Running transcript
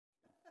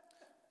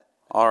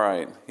All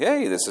right.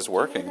 Yay, this is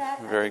working.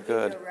 Very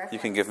good. You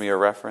can give me a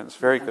reference.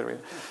 Very good. All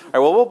right,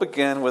 well, we'll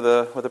begin with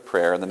a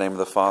prayer in the name of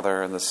the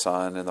Father, and the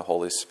Son, and the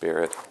Holy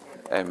Spirit.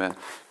 Amen.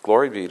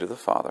 Glory be to the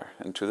Father,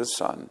 and to the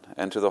Son,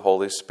 and to the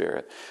Holy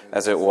Spirit,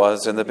 as it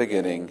was in the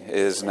beginning,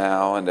 is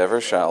now, and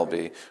ever shall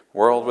be,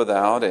 world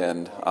without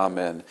end.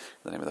 Amen. In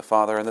the name of the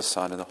Father, and the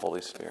Son, and the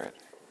Holy Spirit.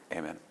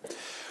 Amen.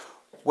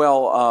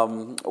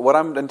 Well, what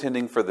I'm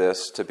intending for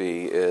this to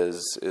be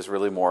is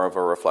really more of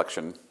a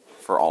reflection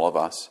for all of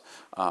us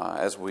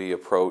as we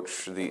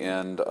approach the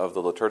end of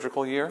the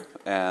liturgical year,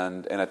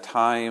 and in a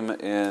time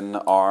in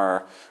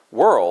our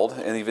world,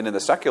 and even in the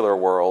secular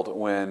world,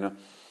 when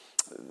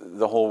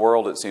the whole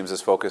world, it seems,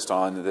 is focused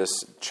on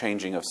this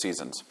changing of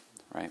seasons,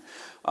 right?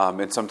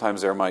 And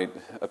sometimes there might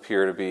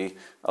appear to be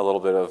a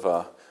little bit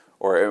of,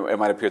 or it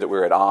might appear that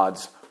we're at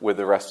odds with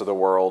the rest of the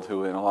world,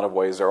 who in a lot of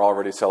ways are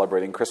already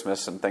celebrating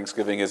Christmas, and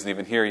Thanksgiving isn't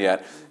even here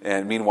yet,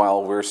 and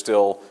meanwhile we're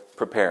still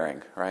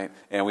preparing, right?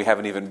 And we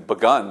haven't even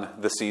begun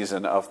the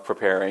season of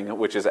preparing,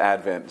 which is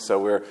Advent. So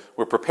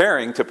we're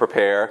preparing to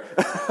prepare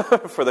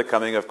for the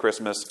coming of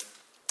Christmas.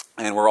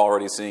 And we're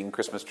already seeing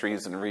Christmas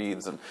trees and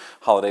wreaths and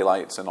holiday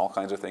lights and all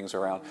kinds of things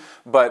around.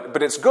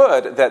 But it's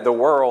good that the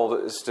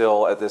world is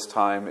still at this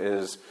time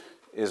is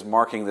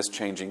marking this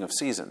changing of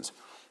seasons.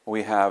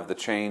 We have the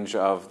change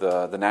of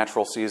the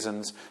natural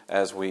seasons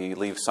as we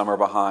leave summer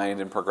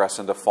behind and progress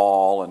into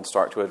fall and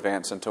start to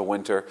advance into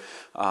winter.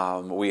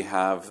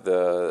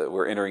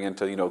 We're entering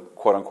into,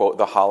 quote unquote,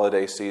 the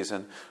holiday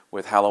season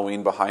with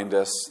Halloween behind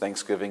us.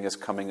 Thanksgiving is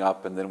coming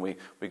up, and then we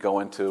go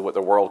into what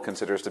the world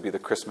considers to be the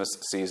Christmas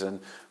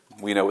season.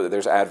 We know that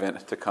there's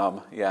Advent to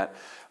come yet.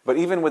 But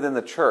even within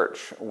the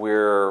church,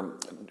 we're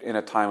in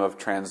a time of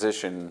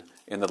transition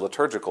in the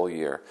liturgical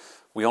year.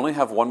 We only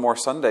have one more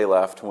Sunday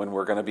left when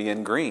we're going to be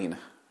in green,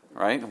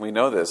 right? We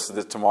know this.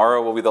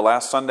 Tomorrow will be the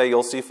last Sunday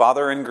you'll see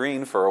Father in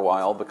green for a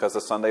while, because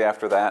the Sunday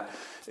after that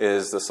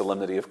is the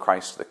Solemnity of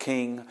Christ the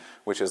King,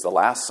 which is the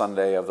last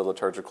Sunday of the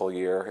liturgical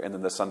year. And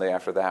then the Sunday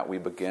after that, we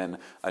begin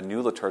a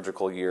new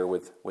liturgical year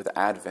with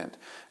Advent.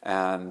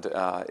 And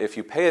if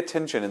you pay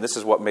attention, and this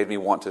is what made me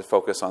want to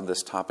focus on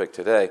this topic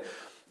today,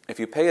 if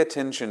you pay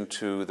attention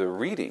to the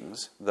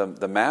readings,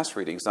 the Mass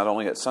readings, not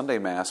only at Sunday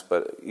Mass,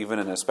 but even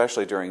and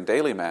especially during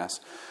daily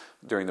Mass,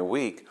 during the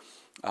week,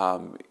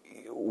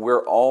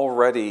 we're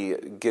already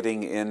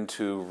getting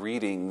into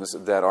readings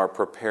that are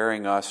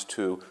preparing us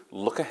to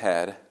look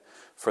ahead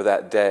for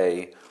that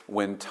day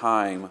when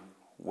time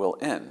will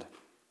end.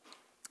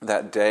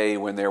 That day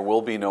when there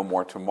will be no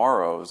more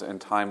tomorrows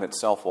and time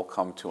itself will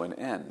come to an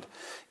end.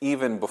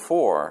 Even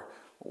before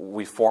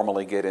we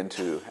formally get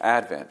into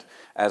Advent.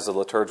 As the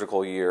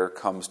liturgical year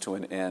comes to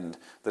an end,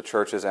 the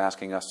Church is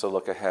asking us to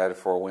look ahead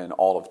for when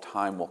all of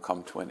time will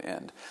come to an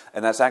end.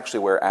 And that's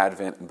actually where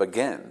Advent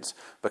begins,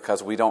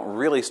 because we don't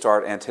really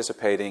start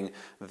anticipating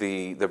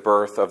the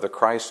birth of the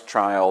Christ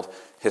child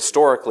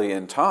historically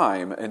in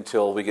time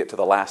until we get to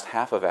the last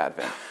half of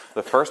Advent.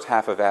 The first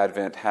half of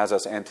Advent has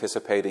us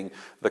anticipating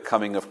the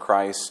coming of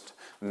Christ,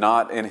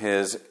 not in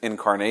his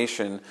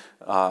incarnation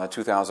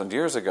 2,000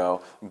 years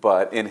ago,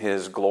 but in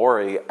his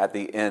glory at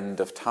the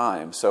end of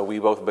time. So we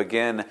both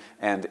begin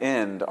and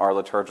end our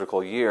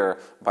liturgical year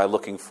by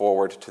looking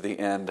forward to the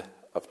end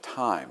of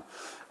time.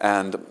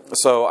 And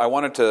so I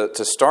wanted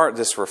to start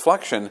this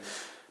reflection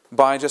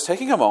by just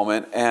taking a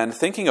moment and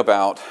thinking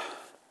about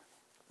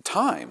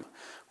time.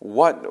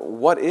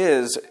 What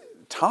is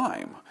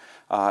time?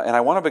 And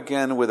I want to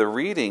begin with a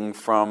reading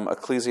from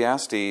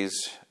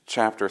Ecclesiastes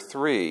chapter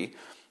 3,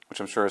 which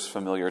I'm sure is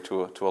familiar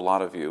to a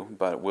lot of you,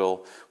 but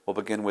we'll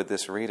begin with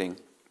this reading.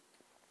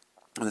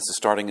 And this is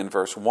starting in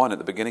verse 1 at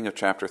the beginning of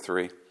chapter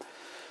 3.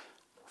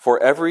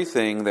 For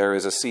everything there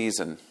is a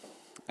season,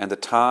 and a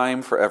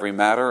time for every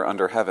matter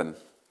under heaven,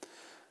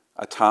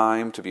 a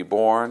time to be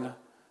born,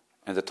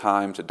 and a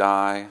time to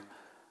die,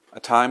 a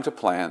time to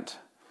plant,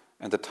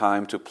 and a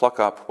time to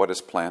pluck up what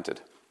is planted,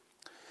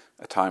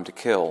 a time to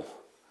kill,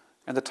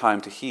 and a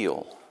time to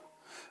heal,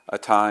 a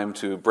time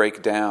to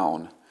break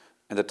down,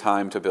 and a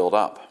time to build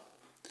up,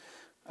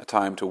 a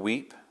time to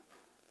weep,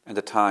 and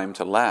a time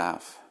to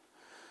laugh,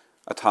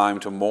 a time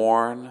to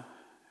mourn,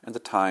 and a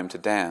time to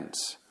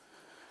dance,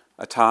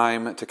 a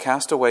time to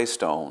cast away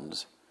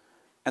stones,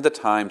 and a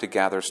time to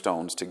gather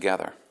stones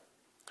together,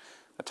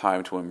 a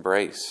time to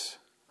embrace,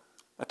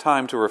 a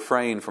time to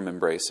refrain from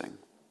embracing,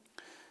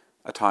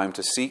 a time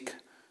to seek,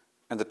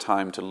 and a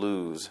time to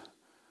lose,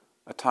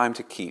 a time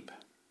to keep,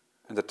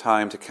 and a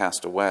time to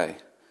cast away,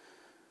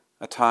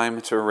 a time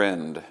to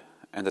rend,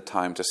 and a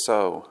time to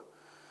sow,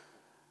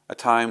 a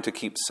time to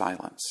keep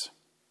silence,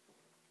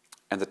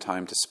 and a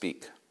time to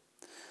speak,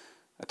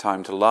 a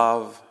time to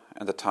love,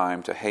 and a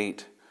time to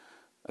hate,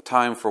 a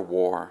time for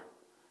war,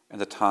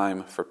 and a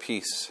time for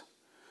peace.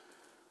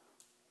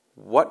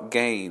 What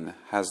gain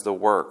has the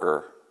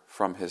worker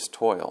from his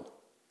toil?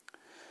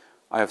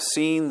 I have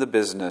seen the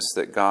business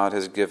that God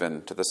has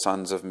given to the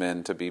sons of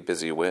men to be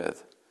busy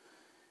with.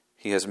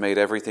 He has made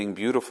everything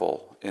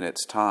beautiful in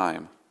its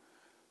time.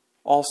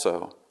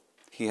 Also,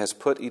 he has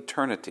put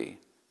eternity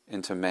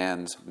into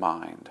man's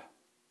mind.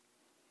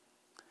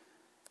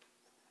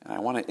 And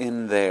I want to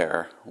end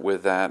there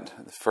with that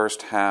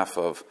first half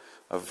of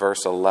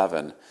verse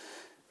 11.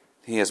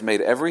 He has made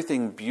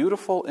everything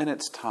beautiful in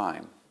its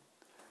time,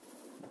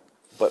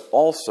 but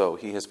also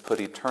He has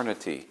put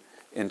eternity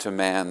into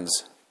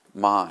man's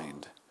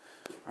mind.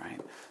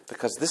 Right?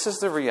 Because this is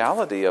the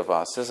reality of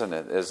us, isn't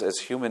it? As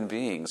human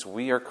beings,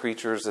 we are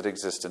creatures that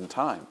exist in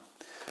time.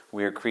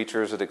 We are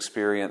creatures that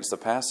experience the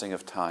passing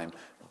of time.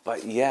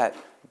 But yet,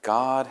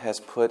 God has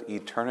put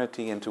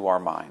eternity into our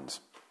minds.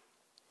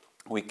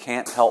 We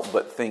can't help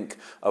but think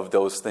of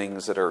those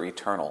things that are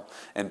eternal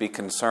and be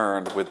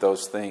concerned with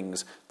those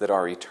things that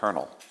are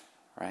eternal.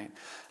 Right?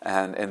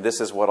 And this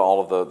is what all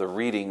of the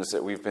readings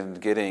that we've been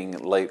getting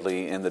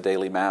lately in the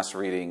daily Mass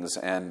readings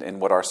and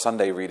in what our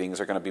Sunday readings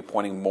are going to be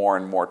pointing more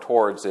and more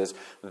towards is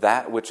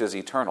that which is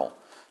eternal,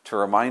 to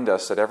remind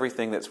us that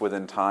everything that's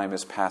within time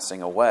is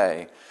passing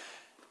away,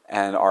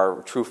 and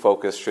our true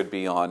focus should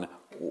be on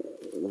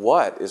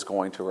what is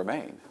going to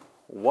remain,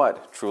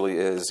 what truly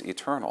is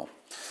eternal.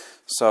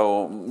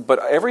 So, but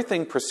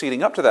everything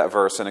preceding up to that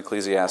verse in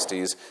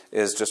Ecclesiastes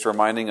is just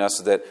reminding us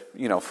that,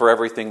 for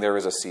everything there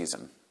is a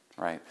season.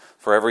 Right?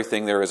 For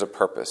everything there is a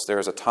purpose. There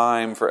is a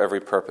time for every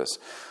purpose.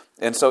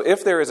 And so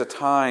if there is a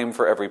time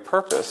for every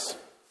purpose,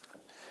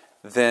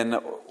 then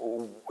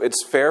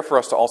it's fair for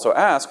us to also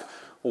ask,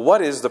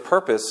 what is the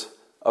purpose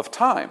of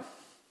time?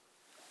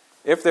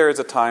 If there is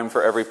a time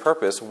for every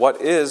purpose,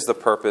 what is the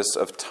purpose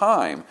of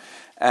time?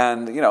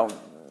 And,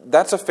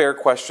 that's a fair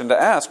question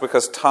to ask,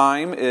 because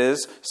time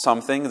is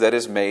something that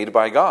is made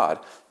by God.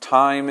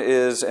 Time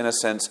is, in a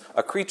sense,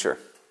 a creature.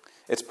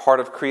 It's part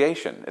of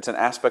creation. It's an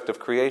aspect of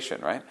creation,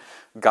 right?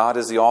 God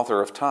is the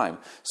author of time.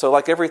 So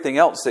like everything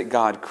else that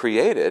God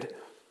created,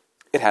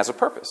 it has a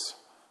purpose.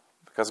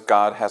 Because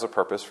God has a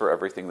purpose for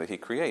everything that He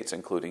creates,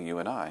 including you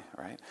and I,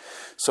 right?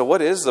 So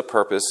what is the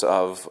purpose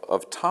of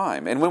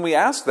time? And when we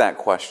ask that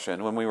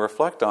question, when we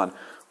reflect on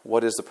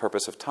what is the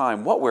purpose of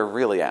time, what we're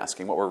really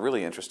asking, what we're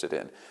really interested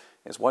in,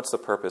 is what's the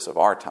purpose of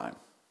our time,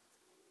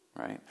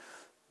 right?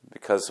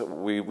 Because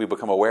we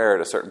become aware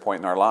at a certain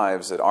point in our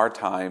lives that our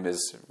time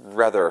is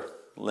rather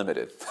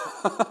limited.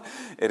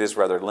 It is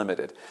rather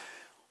limited.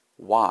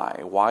 Why?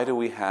 Why do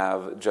we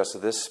have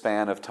just this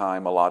span of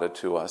time allotted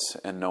to us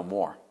and no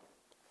more?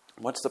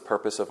 What's the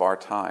purpose of our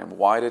time?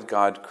 Why did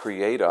God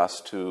create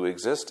us to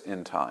exist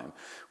in time?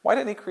 Why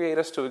didn't He create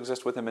us to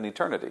exist with Him in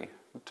eternity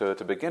to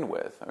begin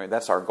with? I mean,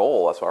 that's our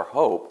goal, that's our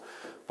hope.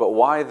 But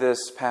why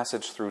this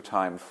passage through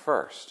time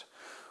first?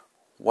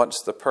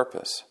 What's the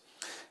purpose?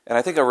 And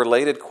I think a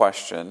related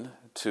question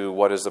to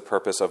what is the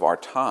purpose of our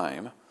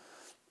time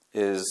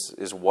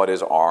is what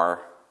is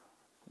our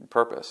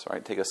purpose,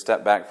 right? Take a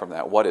step back from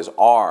that. What is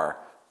our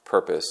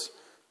purpose,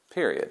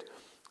 period?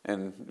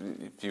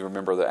 And if you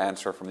remember the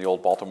answer from the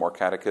old Baltimore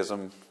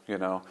Catechism,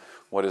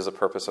 what is the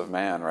purpose of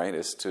man, right?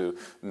 Is to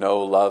know,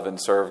 love,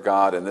 and serve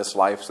God in this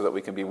life so that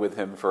we can be with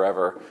Him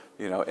forever,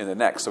 in the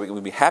next. So we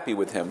can be happy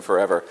with Him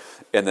forever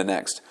in the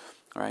next,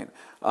 right?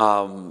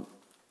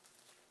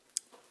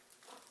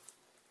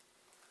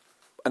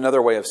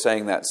 Another way of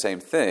saying that same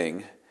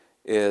thing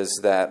is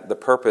that the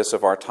purpose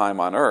of our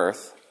time on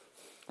earth,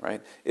 right,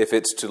 if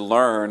it's to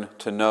learn,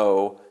 to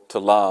know, to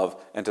love,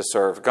 and to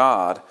serve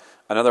God,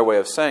 another way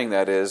of saying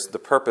that is the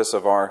purpose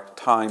of our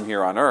time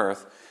here on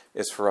earth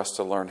is for us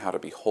to learn how to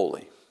be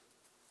holy.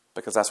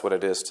 Because that's what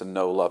it is to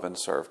know, love, and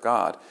serve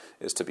God,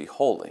 is to be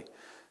holy.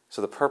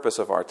 So the purpose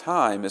of our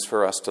time is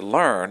for us to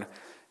learn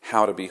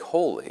how to be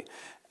holy.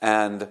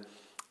 And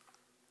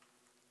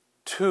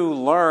to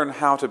learn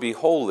how to be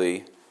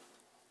holy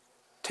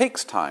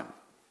takes time,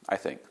 I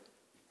think.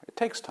 It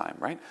takes time,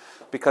 right?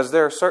 Because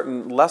there are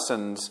certain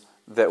lessons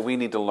that we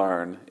need to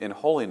learn in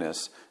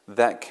holiness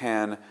that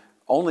can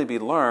only be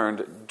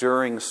learned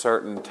during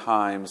certain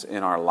times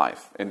in our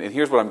life. And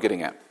here's what I'm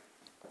getting at.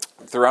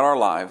 Throughout our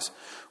lives,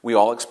 we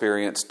all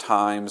experience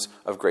times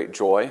of great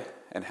joy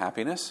and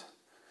happiness.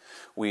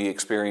 We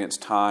experience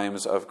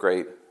times of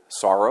great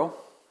sorrow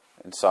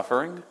and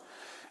suffering.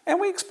 And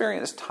we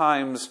experience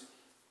times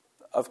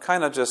of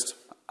kind of just,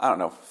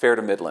 fair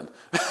to Midland,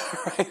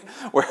 right?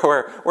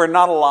 Where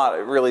not a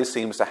lot really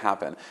seems to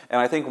happen.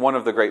 And I think one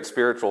of the great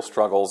spiritual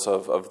struggles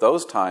of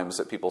those times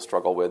that people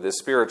struggle with is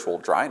spiritual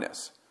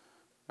dryness,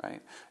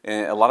 right?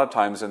 And a lot of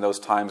times in those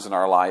times in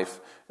our life,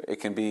 it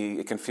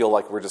can feel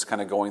like we're just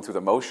kind of going through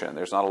the motion.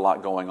 There's not a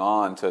lot going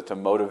on to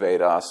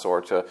motivate us,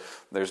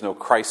 there's no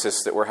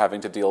crisis that we're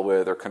having to deal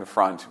with or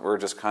confront. We're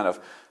just kind of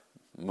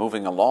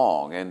moving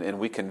along, and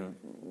we can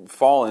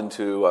fall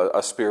into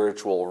a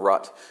spiritual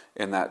rut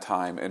in that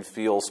time and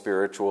feel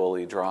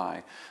spiritually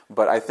dry.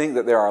 But I think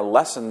that there are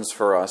lessons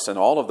for us in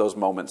all of those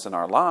moments in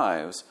our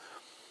lives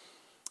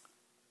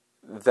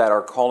that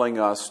are calling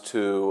us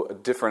to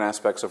different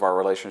aspects of our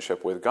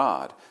relationship with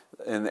God.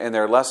 And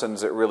they're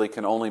lessons that really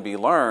can only be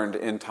learned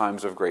in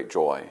times of great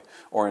joy,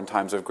 or in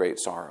times of great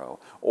sorrow,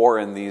 or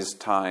in these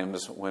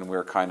times when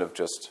we're kind of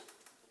just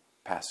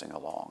passing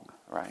along,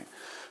 right?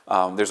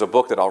 There's a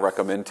book that I'll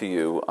recommend to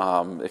you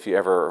if you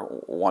ever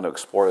want to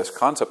explore this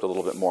concept a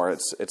little bit more.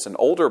 It's an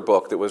older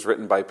book that was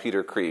written by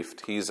Peter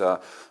Kreeft. He's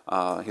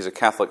a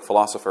Catholic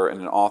philosopher and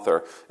an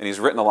author, and he's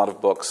written a lot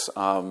of books.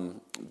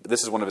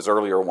 This is one of his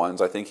earlier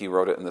ones. I think he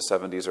wrote it in the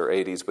 70s or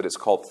 80s, but it's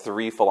called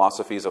Three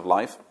Philosophies of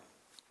Life.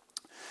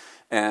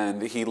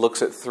 And he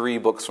looks at 3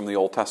 books from the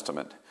Old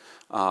Testament.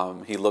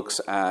 He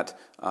looks at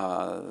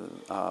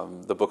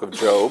the book of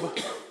Job.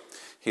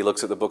 He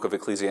looks at the book of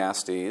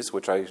Ecclesiastes,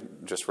 which I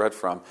just read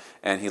from,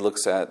 and he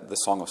looks at the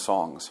Song of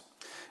Songs.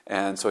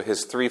 And so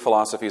his 3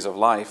 philosophies of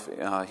life,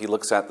 he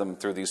looks at them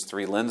through these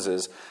 3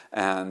 lenses,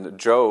 and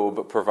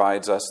Job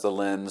provides us the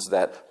lens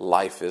that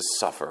life is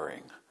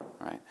suffering,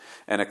 right?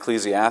 And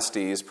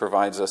Ecclesiastes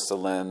provides us the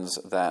lens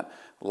that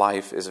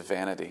life is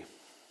vanity.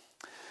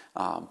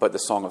 But the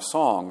Song of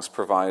Songs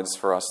provides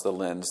for us the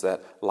lens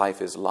that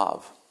life is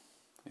love,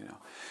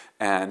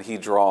 And he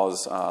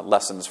draws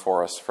lessons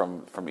for us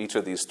from each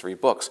of these 3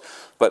 books.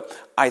 But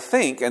I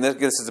think, and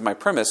this is my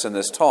premise in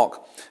this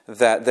talk,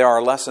 that there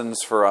are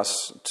lessons for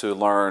us to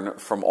learn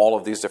from all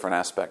of these different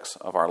aspects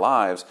of our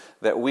lives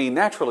that we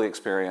naturally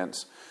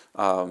experience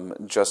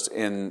just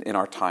in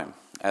our time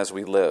as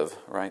we live,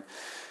 right?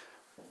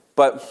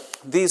 But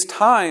these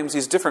times,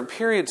 these different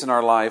periods in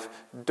our life,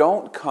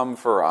 don't come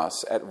for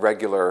us at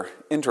regular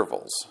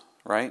intervals,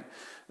 right?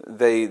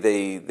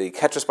 They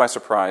catch us by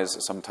surprise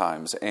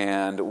sometimes,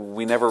 and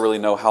we never really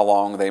know how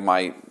long they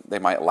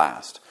might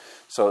last.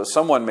 So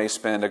someone may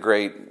spend a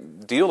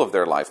great deal of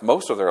their life,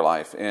 most of their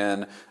life,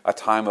 in a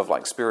time of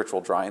like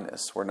spiritual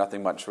dryness, where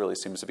nothing much really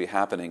seems to be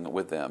happening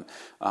with them,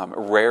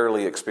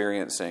 rarely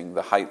experiencing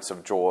the heights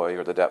of joy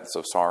or the depths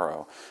of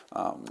sorrow.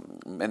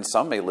 And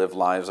some may live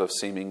lives of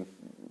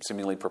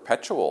seemingly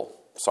perpetual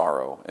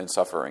sorrow and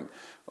suffering,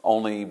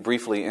 only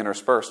briefly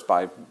interspersed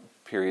by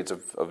periods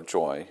of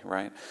joy,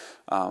 right?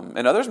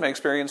 And others may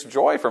experience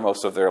joy for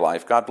most of their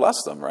life. God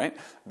bless them, right?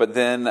 But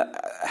then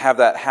have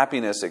that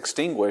happiness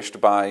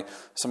extinguished by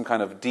some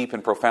kind of deep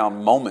and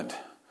profound moment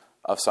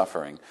of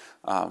suffering.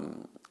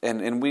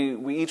 And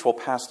we each will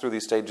pass through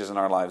these stages in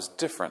our lives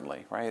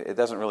differently, right? It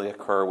doesn't really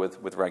occur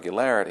with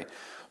regularity.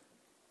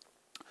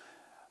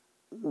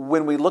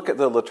 When we look at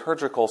the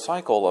liturgical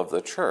cycle of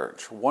the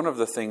church, one of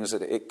the things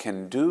that it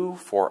can do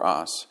for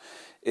us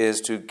is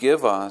to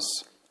give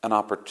us an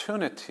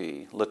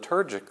opportunity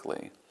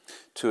liturgically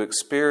to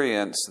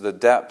experience the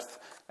depth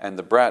and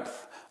the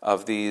breadth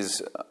of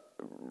these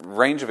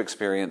range of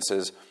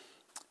experiences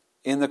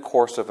in the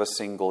course of a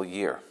single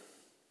year.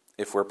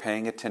 If we're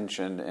paying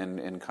attention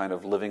and kind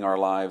of living our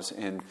lives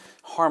in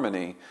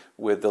harmony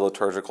with the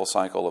liturgical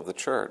cycle of the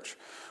church.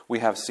 We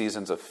have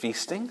seasons of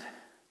feasting.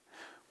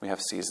 We have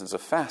seasons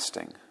of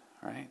fasting,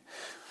 right?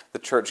 The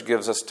church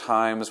gives us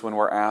times when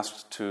we're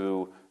asked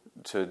to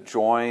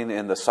join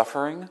in the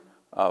suffering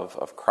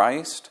of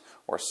Christ,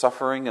 or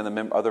suffering in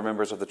the other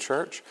members of the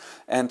church,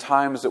 and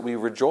times that we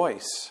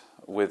rejoice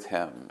with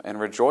Him and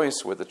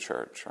rejoice with the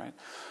church, right?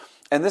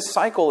 And this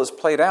cycle is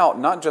played out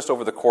not just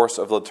over the course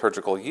of the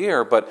liturgical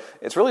year, but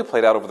it's really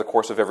played out over the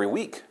course of every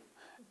week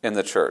in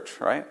the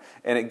church, right?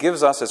 And it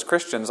gives us as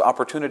Christians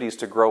opportunities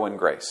to grow in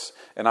grace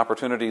and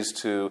opportunities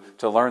to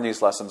learn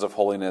these lessons of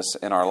holiness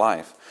in our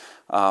life.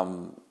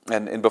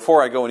 And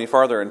before I go any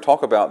farther and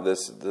talk about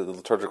the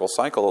liturgical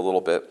cycle a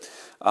little bit,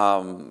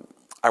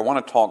 I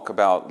want to talk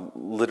about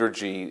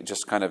liturgy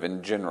just kind of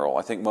in general.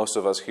 I think most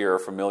of us here are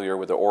familiar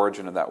with the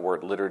origin of that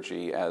word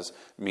liturgy as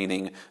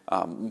meaning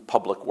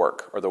public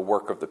work or the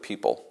work of the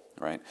people,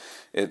 right?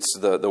 It's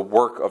the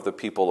work of the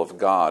people of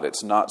God.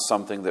 It's not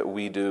something that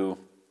we do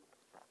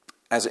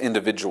as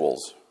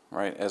individuals,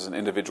 right? As an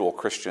individual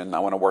Christian, I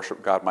want to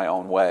worship God my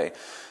own way,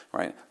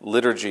 right?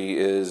 Liturgy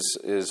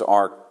is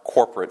our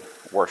corporate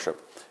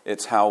worship.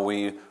 It's how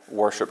we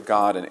worship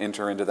God and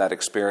enter into that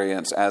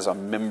experience as a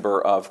member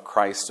of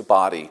Christ's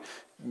body,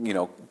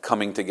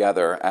 coming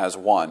together as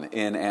one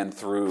in and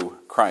through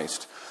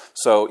Christ.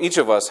 So each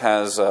of us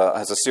has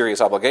a serious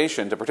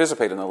obligation to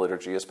participate in the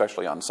liturgy,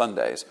 especially on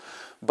Sundays.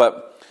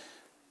 But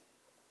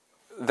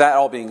that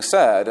all being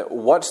said,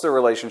 what's the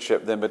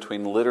relationship then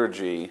between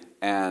liturgy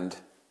and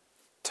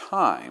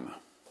time?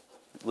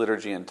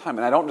 Liturgy and time.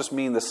 And I don't just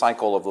mean the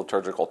cycle of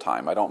liturgical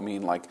time. I don't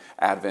mean like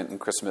Advent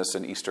and Christmas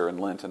and Easter and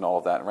Lent and all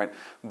of that, right?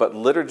 But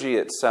liturgy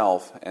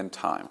itself and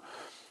time.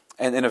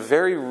 And in a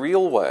very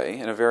real way,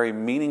 in a very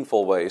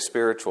meaningful way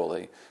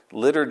spiritually,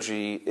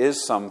 liturgy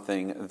is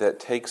something that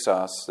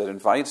that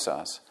invites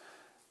us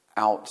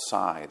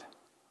outside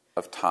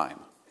of time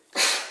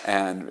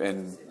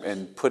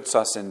and puts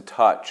us in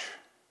touch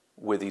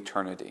with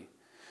eternity.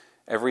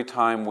 Every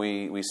time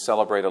we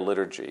celebrate a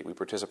liturgy, we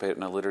participate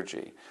in a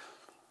liturgy,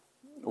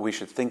 we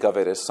should think of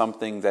it as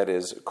something that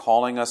is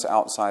calling us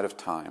outside of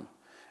time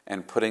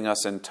and putting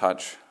us in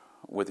touch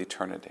with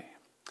eternity.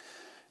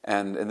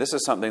 And this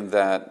is something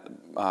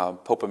that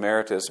Pope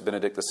Emeritus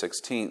Benedict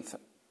XVI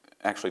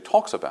actually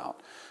talks about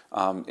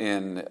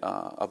in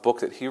a book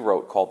that he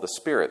wrote called The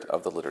Spirit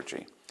of the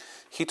Liturgy.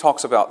 He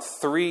talks about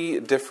 3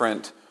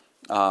 different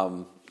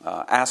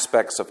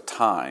aspects of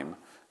time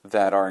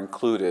that are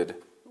included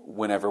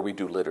whenever we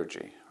do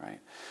liturgy, right?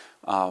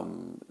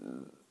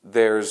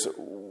 There's,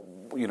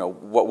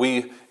 what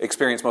we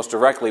experience most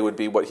directly would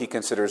be what he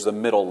considers the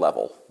middle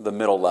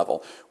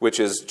level,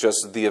 which is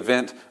just the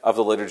event of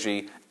the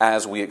liturgy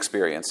as we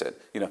experience it.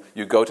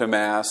 You go to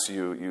Mass,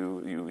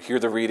 you hear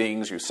the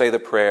readings, you say the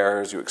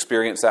prayers, you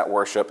experience that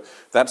worship.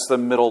 That's the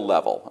middle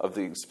level of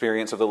the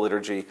experience of the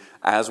liturgy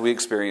as we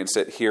experience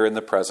it here in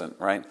the present,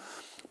 right?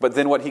 But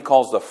then what he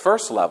calls the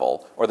first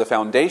level, or the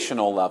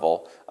foundational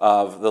level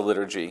of the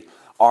liturgy,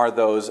 are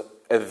those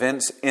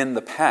events in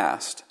the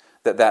past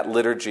that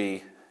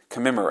liturgy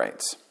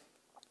commemorates,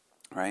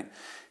 right?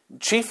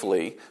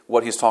 Chiefly,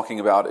 what he's talking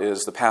about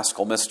is the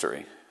Paschal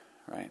mystery,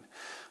 right?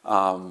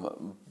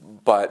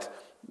 But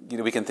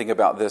we can think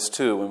about this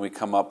too when we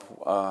come up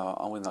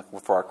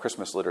for our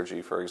Christmas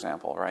liturgy, for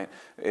example, right?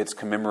 It's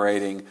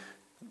commemorating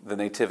the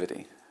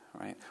Nativity,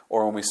 right?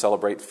 Or when we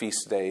celebrate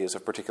feast days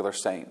of particular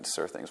saints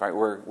or things, right?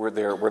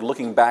 We're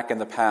looking back in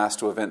the past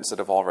to events that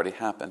have already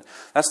happened.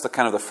 That's the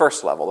kind of the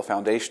first level, the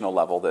foundational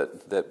level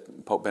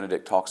that Pope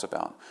Benedict talks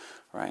about,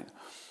 right?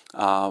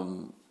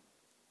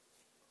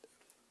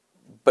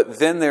 But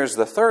then there's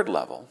the third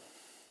level,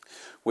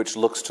 which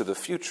looks to the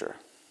future.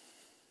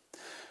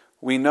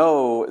 We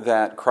know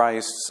that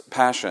Christ's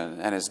passion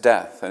and his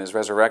death and his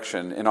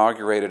resurrection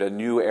inaugurated a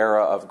new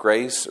era of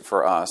grace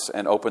for us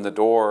and opened the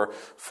door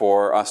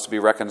for us to be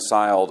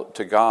reconciled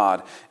to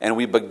God. And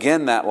we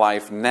begin that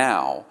life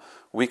now.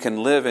 We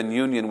can live in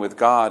union with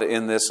God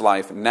in this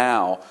life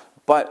now,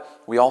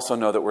 but we also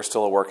know that we're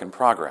still a work in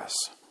progress,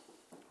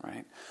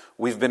 right?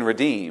 We've been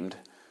redeemed,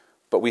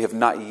 but we have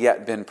not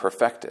yet been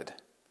perfected,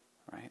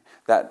 right?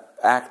 That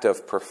act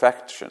of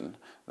perfection,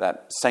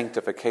 that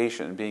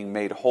sanctification, being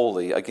made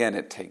holy, again,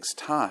 it takes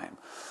time.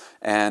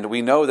 And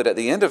we know that at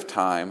the end of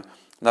time,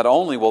 not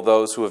only will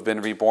those who have been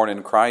reborn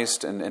in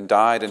Christ and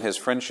died in his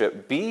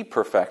friendship be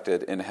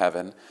perfected in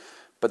heaven,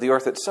 but the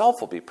earth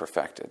itself will be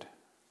perfected.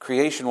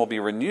 Creation will be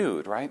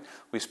renewed, right?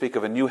 We speak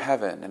of a new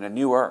heaven and a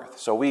new earth.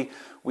 So we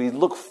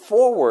look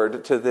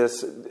forward to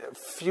this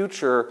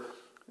future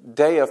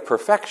day of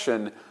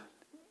perfection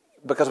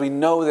because we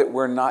know that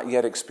we're not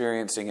yet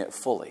experiencing it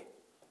fully.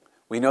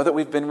 We know that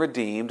we've been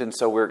redeemed, and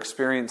so we're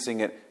experiencing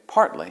it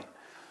partly,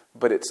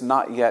 but it's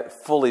not yet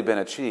fully been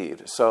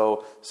achieved.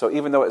 So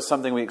even though it's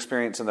something we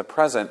experience in the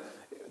present,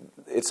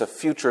 it's a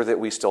future that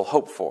we still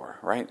hope for,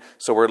 right?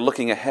 So we're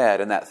looking ahead,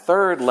 and that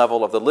third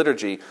level of the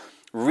liturgy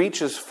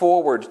reaches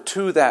forward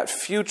to that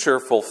future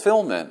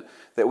fulfillment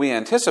that we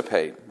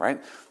anticipate,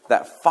 right?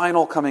 That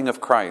final coming of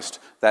Christ,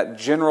 that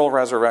general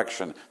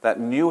resurrection,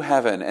 that new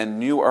heaven and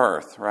new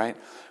earth, right?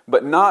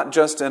 But not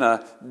just in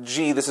a,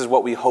 this is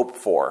what we hope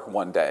for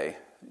one day,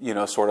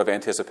 sort of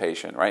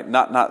anticipation, right?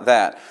 Not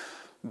that,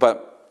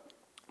 but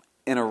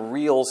in a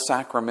real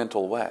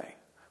sacramental way.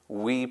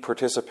 We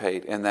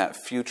participate in that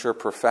future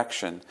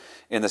perfection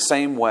in the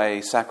same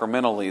way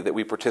sacramentally that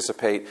we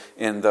participate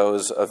in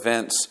those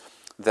events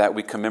that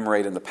we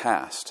commemorate in the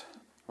past,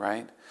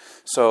 right?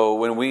 So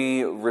when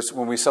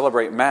we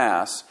celebrate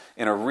Mass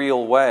in a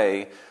real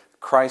way,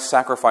 Christ's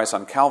sacrifice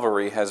on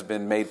Calvary has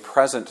been made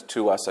present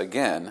to us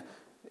again.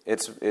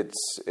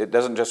 It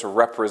doesn't just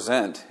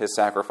represent his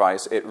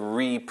sacrifice, it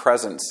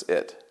represents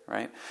it,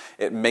 right?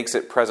 It makes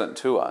it present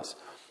to us.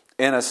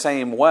 In the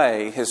same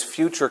way, his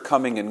future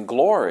coming in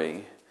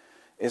glory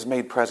is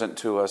made present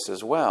to us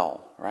as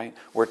well, right?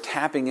 We're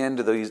tapping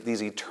into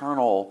these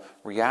eternal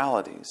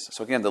realities.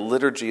 So again, the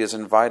liturgy is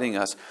inviting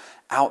us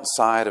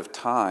outside of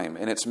time,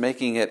 and it's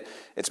making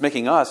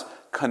us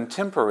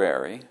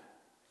contemporary,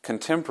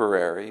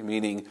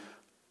 meaning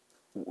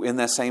in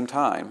that same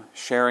time,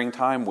 sharing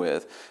time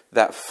with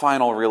that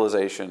final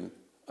realization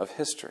of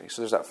history.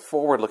 So there's that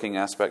forward-looking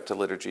aspect to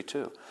liturgy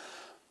too.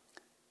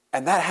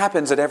 And that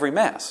happens at every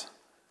Mass.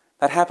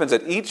 That happens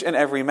at each and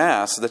every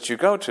Mass that you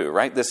go to,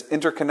 right? This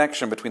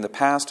interconnection between the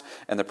past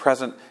and the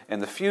present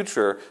and the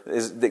future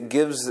that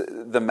gives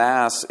the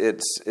Mass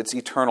its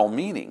eternal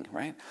meaning,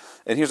 right?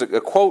 And here's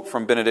a quote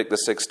from Benedict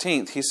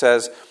XVI. He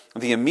says,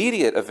 "The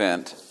immediate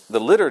event,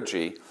 the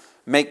liturgy,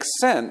 makes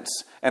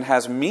sense and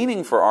has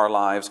meaning for our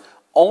lives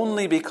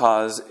only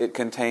because it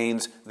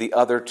contains the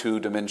other two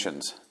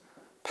dimensions.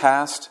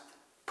 Past,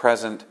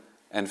 present,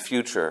 and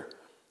future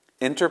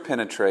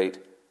interpenetrate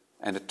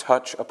and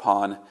touch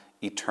upon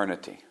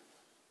eternity."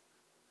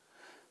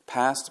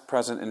 Past,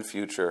 present, and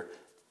future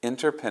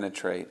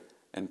interpenetrate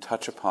and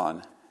touch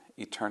upon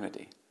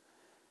eternity.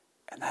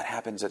 And that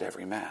happens at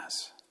every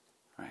Mass,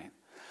 right?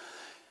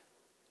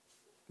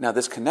 Now,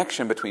 this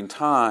connection between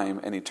time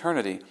and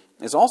eternity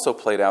is also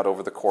played out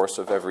over the course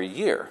of every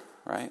year,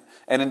 right?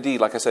 And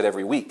indeed, like I said,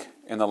 every week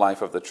in the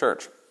life of the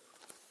Church.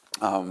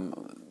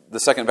 The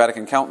Second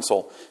Vatican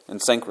Council in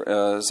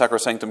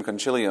Sacrosanctum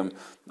Concilium,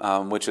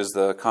 which is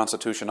the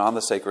constitution on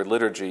the sacred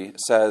liturgy,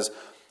 says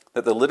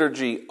that the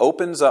liturgy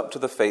opens up to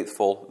the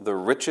faithful the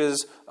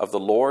riches of the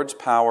Lord's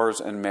powers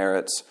and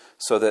merits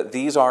so that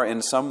these are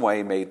in some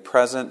way made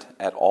present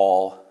at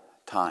all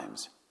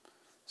times.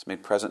 It's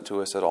made present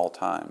to us at all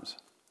times.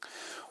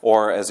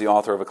 Or, as the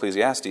author of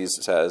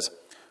Ecclesiastes says,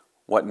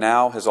 what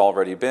now has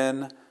already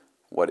been,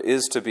 What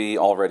is to be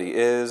already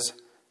is.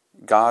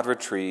 God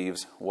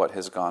retrieves what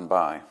has gone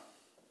by.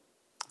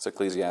 It's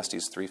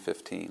Ecclesiastes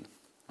 3:15.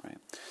 Right?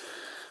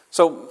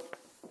 So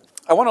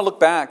I want to look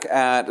back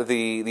at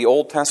the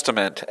Old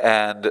Testament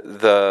and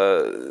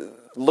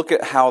look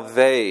at how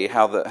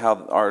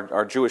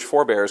our Jewish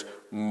forebears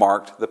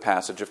marked the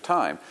passage of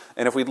time.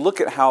 And if we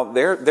look at how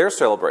their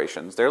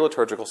celebrations, their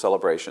liturgical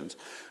celebrations,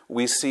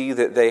 we see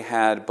that they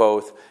had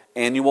both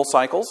annual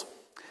cycles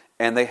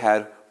and they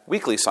had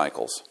weekly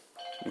cycles.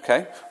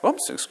 Okay?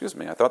 Oops, excuse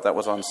me. I thought that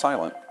was on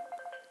silent.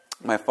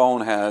 My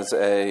phone has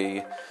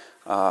a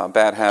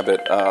bad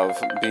habit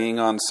of being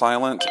on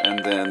silent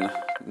and then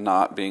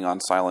not being on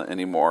silent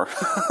anymore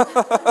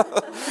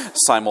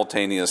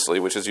simultaneously,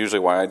 which is usually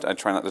why I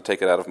try not to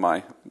take it out of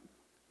my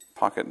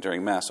pocket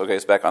during Mass. Okay,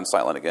 it's back on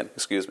silent again.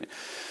 Excuse me.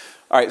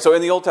 All right, so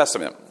in the Old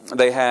Testament,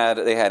 they had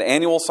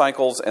annual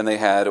cycles and they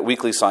had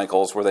weekly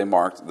cycles where they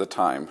marked the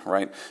time,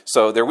 right?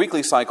 So their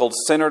weekly cycles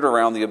centered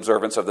around the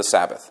observance of the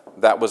Sabbath.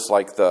 That was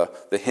like the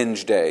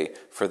hinge day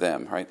for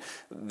them, right?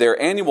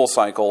 Their annual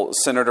cycle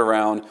centered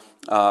around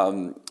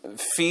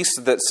feasts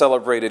that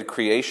celebrated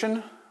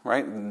creation,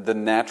 right? The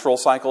natural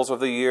cycles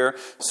of the year,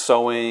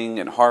 sowing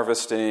and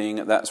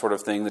harvesting, that sort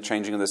of thing, the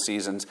changing of the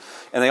seasons.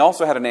 And they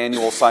also had an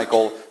annual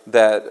cycle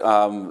that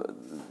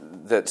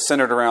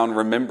centered around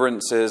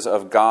remembrances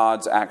of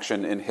God's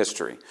action in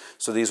history.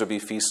 So these would be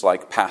feasts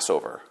like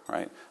Passover,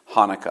 right?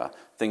 Hanukkah,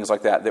 things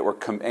like that were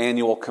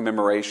annual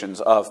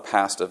commemorations of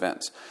past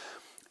events.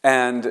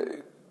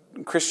 And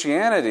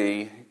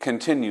Christianity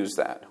continues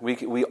that.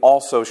 We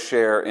also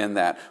share in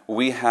that.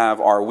 We have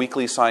our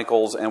weekly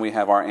cycles and we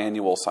have our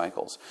annual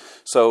cycles.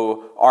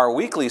 So our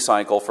weekly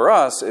cycle for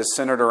us is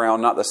centered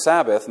around not the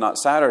Sabbath, not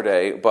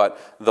Saturday, but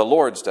the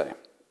Lord's Day,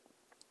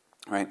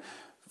 right?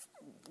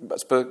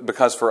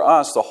 Because for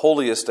us, the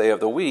holiest day of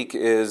the week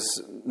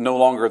is no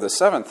longer the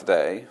seventh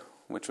day,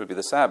 which would be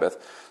the Sabbath,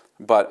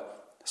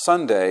 but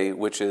Sunday,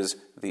 which is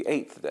the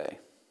eighth day,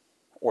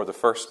 or the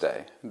first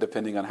day,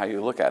 depending on how you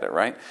look at it,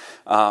 right?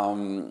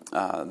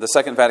 The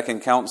Second Vatican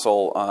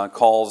Council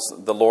calls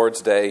the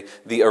Lord's Day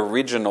the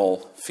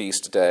original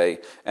feast day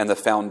and the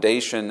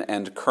foundation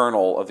and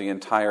kernel of the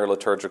entire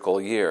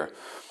liturgical year.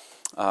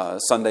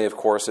 Sunday, of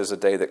course, is a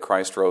day that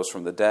Christ rose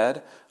from the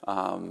dead,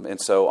 and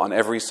so on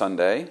every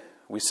Sunday,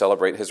 we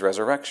celebrate his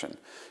resurrection.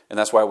 And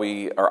that's why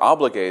we are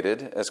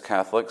obligated as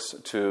Catholics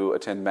to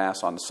attend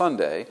Mass on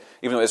Sunday,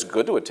 even though it's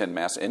good to attend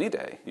Mass any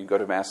day. You can go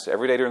to Mass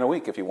every day during the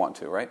week if you want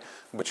to, right?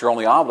 But you're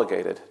only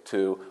obligated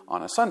to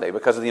on a Sunday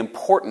because of the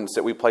importance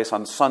that we place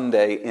on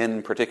Sunday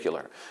in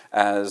particular,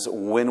 as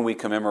when we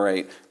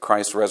commemorate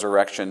Christ's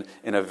resurrection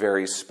in a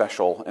very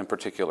special and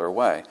particular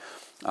way.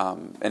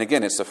 And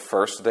again, it's the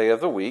first day of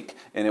the week,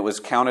 and it was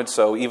counted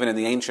so even in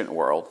the ancient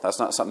world. That's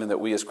not something that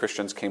we as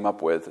Christians came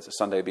up with,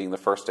 Sunday being the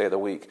first day of the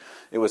week.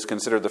 It was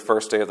considered the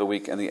first day of the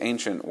week in the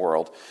ancient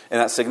world. And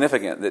that's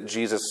significant that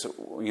Jesus,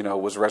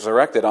 was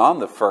resurrected on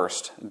the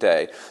first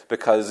day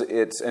because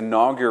it's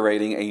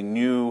inaugurating a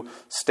new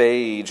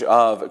stage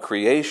of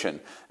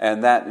creation.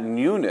 And that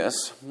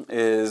newness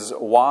is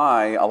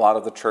why a lot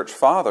of the church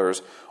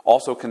fathers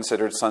also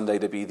considered Sunday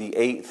to be the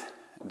eighth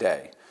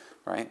day.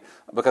 Right?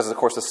 Because, of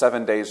course, the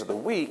 7 days of the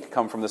week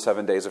come from the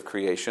 7 days of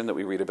creation that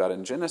we read about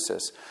in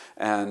Genesis.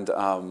 And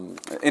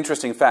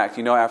interesting fact,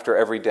 after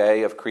every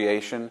day of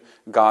creation,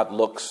 God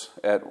looks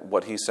at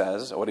what he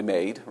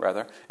made,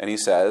 and he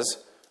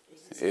says,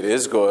 it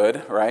is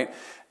good, right?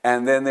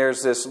 And then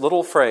there's this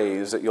little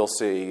phrase that you'll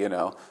see,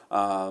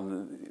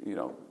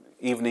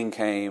 evening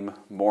came,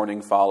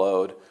 morning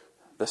followed,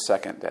 the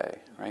second day,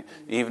 right?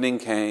 Evening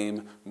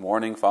came,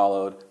 morning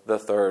followed, the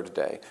third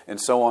day,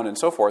 and so on and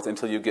so forth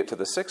until you get to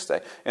the sixth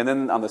day. And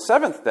then on the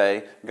seventh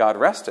day, God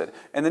rested.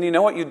 And then you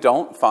know what you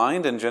don't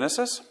find in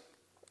Genesis?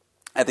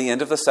 At the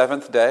end of the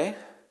seventh day,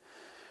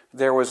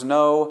 there was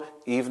no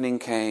evening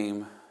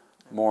came,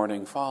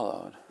 morning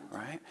followed,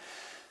 right?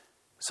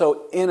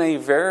 So in a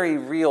very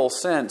real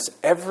sense,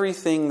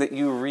 everything that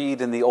you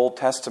read in the Old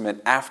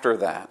Testament after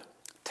that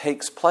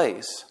takes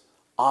place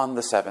on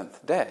the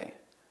seventh day.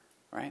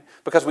 Right?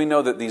 Because we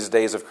know that these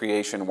days of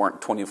creation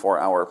weren't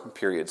 24-hour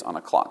periods on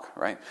a clock,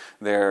 right?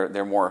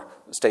 They're more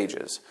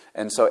stages.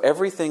 And so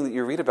everything that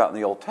you read about in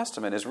the Old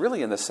Testament is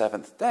really in the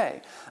seventh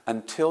day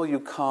until you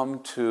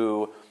come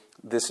to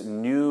this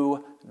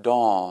new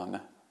dawn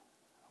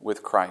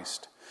with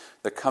Christ.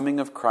 The coming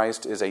of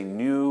Christ is a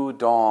new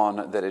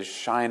dawn that is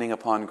shining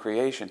upon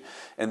creation.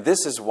 And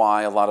this is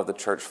why a lot of the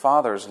church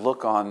fathers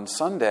look on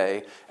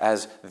Sunday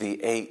as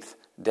the eighth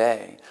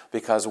day,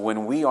 because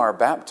when we are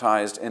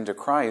baptized into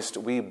Christ,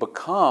 we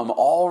become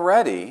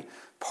already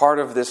part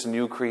of this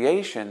new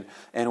creation,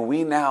 and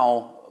we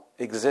now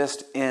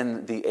exist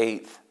in the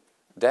eighth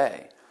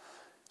day.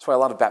 That's why a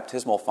lot of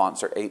baptismal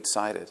fonts are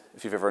eight-sided.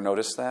 If you've ever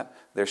noticed that,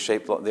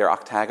 they're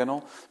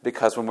octagonal,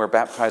 because when we're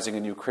baptizing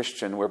a new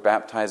Christian, we're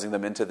baptizing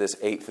them into this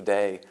eighth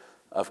day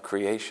of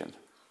creation.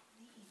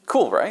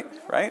 Cool, right?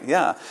 Right?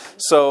 Yeah.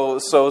 So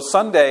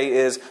Sunday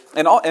is,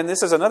 and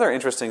this is another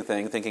interesting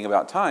thing, thinking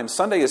about time.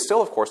 Sunday is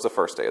still, of course, the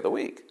first day of the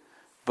week.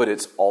 but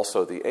it's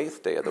also the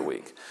 8th day of the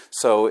week.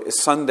 So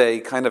Sunday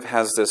kind of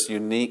has this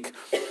unique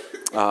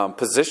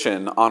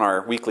position on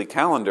our weekly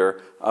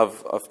calendar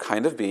of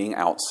kind of being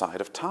outside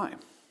of time,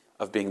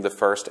 of being the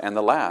first and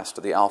the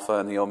last, the Alpha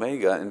and the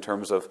Omega in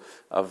terms of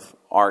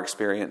our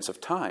experience of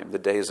time, the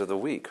days of the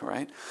week,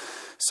 right?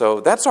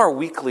 So that's our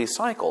weekly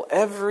cycle.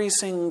 Every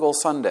single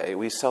Sunday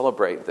we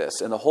celebrate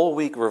this, and the whole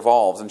week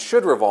revolves and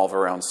should revolve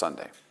around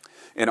Sunday.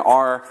 In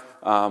our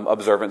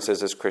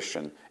observances as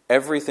Christian,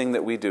 everything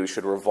that we do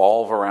should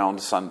revolve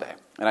around Sunday.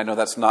 And I know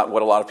that's not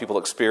what a lot of people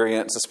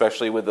experience,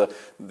 especially with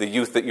the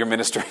youth that you're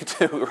ministering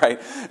to,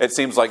 right? It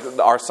seems like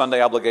our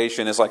Sunday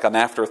obligation is like an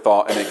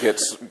afterthought, and it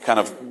gets kind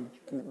of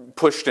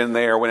pushed in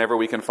there whenever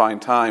we can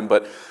find time.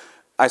 But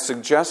I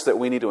suggest that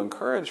we need to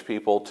encourage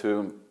people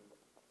to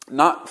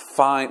not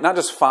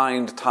just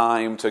find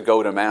time to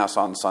go to Mass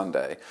on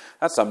Sunday.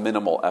 That's a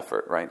minimal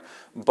effort, right?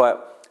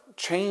 But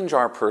change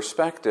our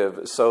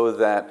perspective so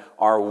that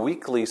our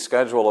weekly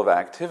schedule of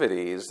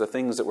activities, the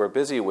things that we're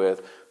busy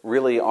with,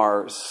 really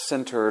are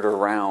centered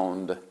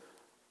around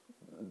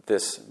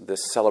this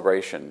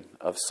celebration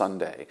of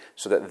Sunday,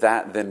 so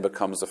that then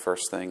becomes the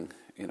first thing,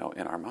 in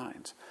our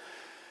minds.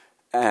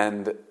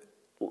 And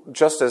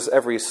just as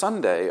every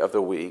Sunday of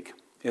the week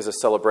is a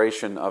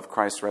celebration of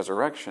Christ's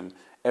resurrection,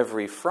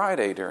 every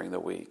Friday during the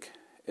week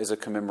is a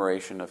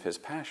commemoration of his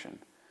passion.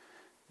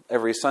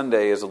 Every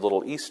Sunday is a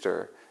little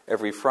Easter.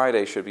 Every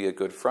Friday should be a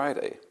Good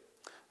Friday,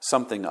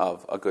 something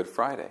of a Good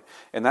Friday.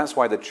 And that's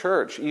why the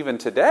church, even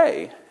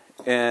today,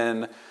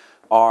 in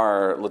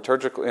our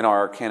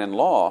canon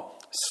law,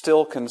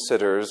 still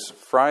considers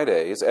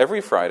Fridays,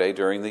 every Friday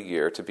during the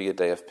year, to be a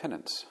day of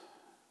penance.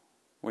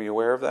 Were you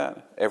aware of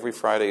that? Every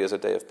Friday is a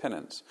day of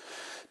penance.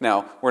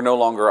 Now, we're no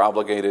longer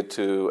obligated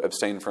to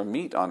abstain from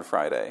meat on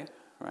Friday,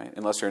 right?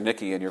 Unless you're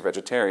Nikki and you're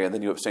vegetarian,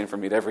 then you abstain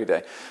from meat every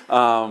day.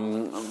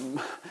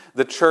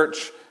 The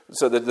church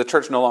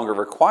no longer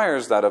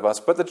requires that of us,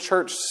 but the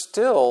church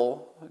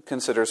still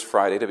considers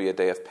Friday to be a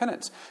day of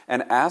penance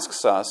and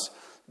asks us,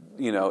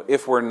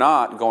 if we're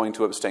not going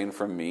to abstain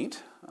from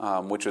meat,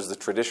 which is the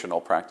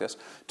traditional practice,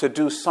 to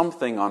do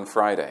something on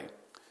Friday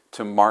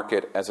to mark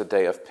it as a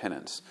day of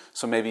penance.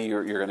 So maybe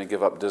you're going to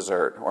give up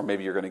dessert, or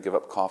maybe you're going to give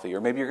up coffee,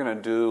 or maybe you're going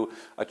to do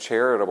a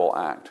charitable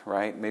act,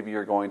 right? Maybe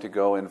you're going to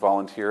go and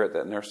volunteer at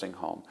that nursing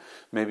home.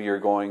 Maybe you're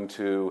going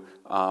to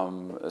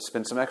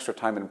spend some extra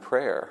time in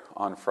prayer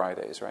on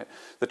Fridays, right?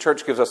 The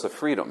church gives us the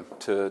freedom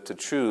to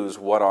choose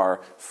what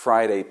our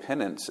Friday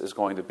penance is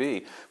going to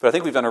be. But I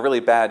think we've done a really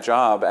bad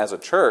job as a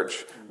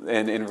church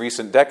in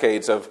recent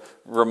decades of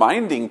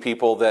reminding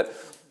people that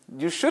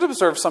you should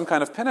observe some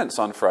kind of penance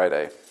on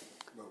Friday.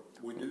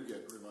 We do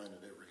get reminded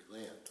every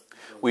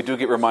Lent. We do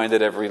get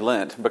reminded every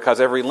Lent,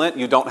 because every Lent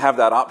you don't have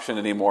that option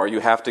anymore. You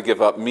have to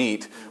give up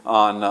meat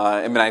on,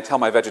 I tell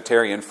my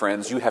vegetarian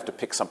friends, you have to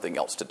pick something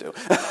else to do.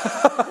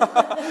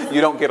 You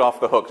don't get off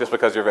the hook just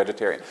because you're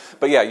vegetarian.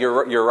 But yeah,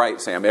 you're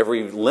right, Sam.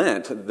 Every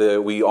Lent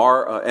we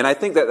are, and I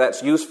think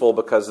that's useful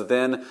because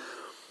then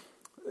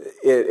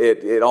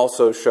it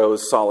also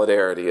shows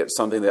solidarity. It's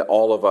something that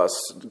all of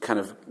us kind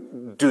of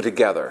do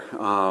together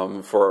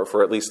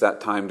for at least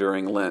that time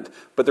during Lent.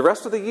 But the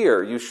rest of the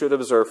year, you should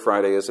observe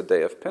Friday as a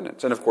day of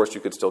penance. And of course,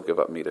 you could still give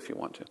up meat if you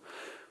want to.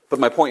 But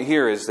my point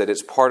here is that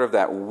it's part of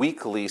that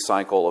weekly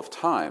cycle of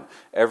time.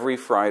 Every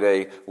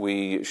Friday,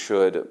 we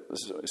should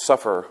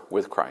suffer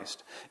with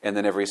Christ. And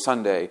then every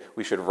Sunday,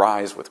 we should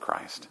rise with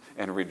Christ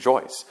and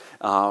rejoice.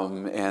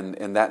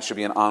 And that should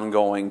be an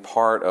ongoing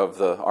part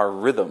of our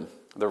rhythm,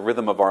 the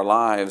rhythm of our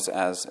lives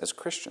as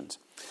Christians.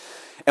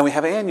 And we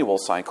have annual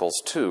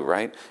cycles too,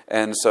 right?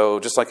 And so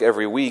just like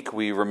every week,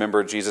 we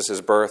remember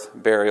Jesus' birth,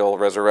 burial,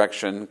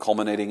 resurrection,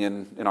 culminating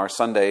in our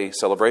Sunday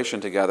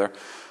celebration together.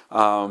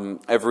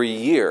 Every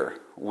year,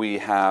 we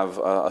have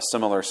a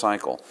similar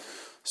cycle.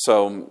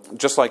 So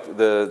just like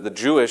the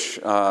Jewish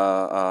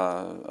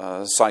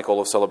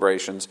cycle of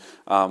celebrations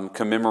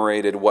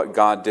commemorated what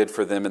God did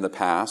for them in the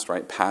past,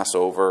 right?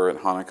 Passover and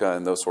Hanukkah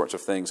and those sorts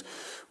of things.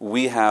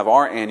 We have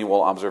our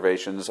annual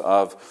observations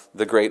of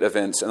the great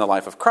events in the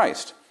life of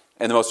Christ.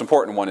 And the most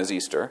important one is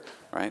Easter,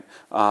 right?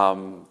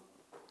 So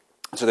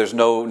there's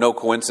no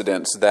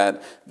coincidence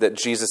that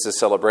Jesus'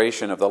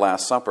 celebration of the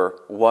Last Supper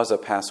was a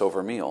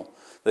Passover meal,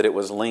 that it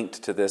was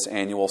linked to this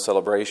annual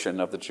celebration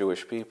of the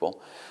Jewish people.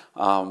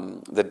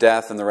 The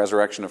death and the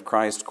resurrection of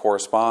Christ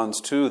corresponds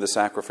to the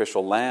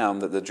sacrificial lamb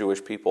that the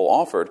Jewish people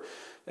offered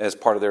as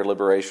part of their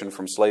liberation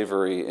from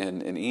slavery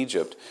in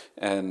Egypt.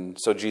 And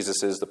so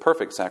Jesus is the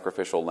perfect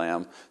sacrificial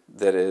lamb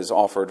that is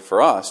offered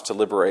for us to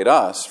liberate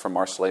us from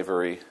our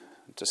slavery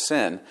to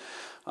sin.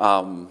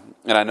 And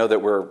I know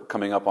that we're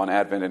coming up on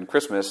Advent and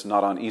Christmas,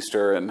 not on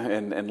Easter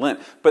and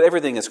Lent, but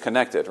everything is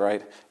connected,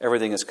 right?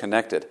 Everything is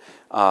connected.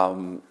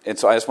 And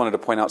so I just wanted to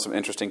point out some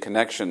interesting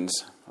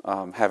connections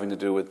having to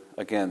do with,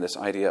 again, this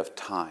idea of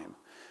time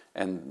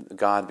and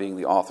God being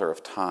the author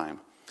of time.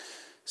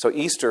 So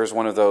Easter is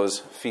one of those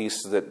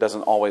feasts that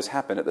doesn't always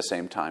happen at the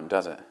same time,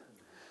 does it?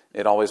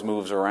 It always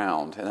moves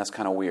around, and that's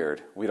kind of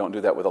weird. We don't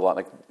do that with a lot.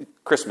 Like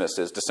Christmas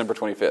is December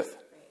 25th.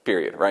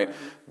 period, right?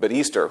 But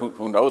Easter,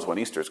 who knows when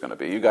Easter is going to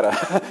be? You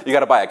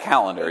gotta buy a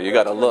calendar. You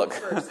got to look.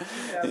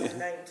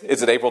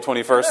 Is it April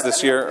 21st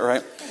this year,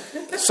 right?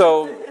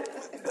 So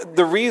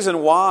the reason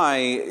why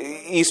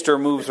Easter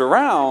moves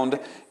around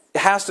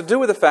has to do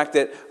with the fact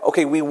that,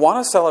 okay, we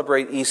want to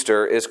celebrate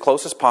Easter as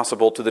close as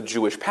possible to the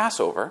Jewish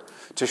Passover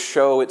to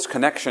show its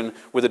connection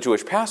with the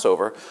Jewish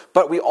Passover,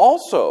 but we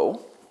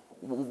also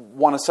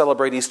want to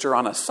celebrate Easter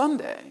on a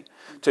Sunday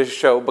to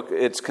show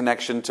its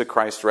connection to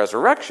Christ's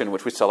resurrection,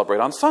 which we celebrate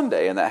on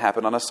Sunday, and that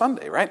happened on a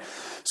Sunday, right?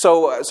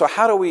 So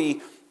how do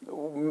we,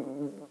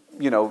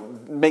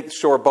 make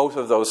sure both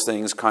of those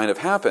things kind of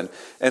happen?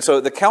 And so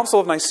the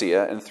Council of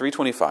Nicaea in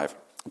 325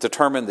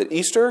 determined that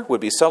Easter would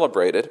be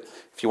celebrated,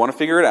 if you want to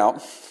figure it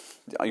out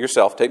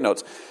yourself, take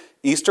notes,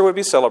 Easter would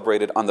be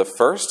celebrated on the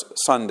first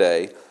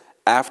Sunday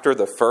after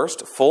the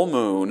first full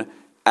moon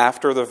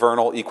after the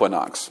vernal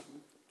equinox.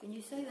 Can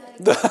you say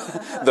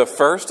that? The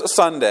first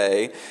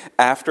Sunday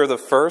after the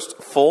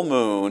first full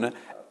moon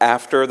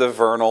after the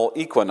vernal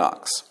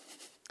equinox.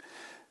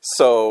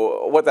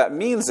 So what that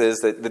means is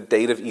that the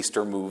date of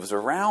Easter moves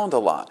around a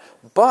lot.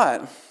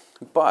 But,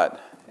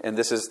 and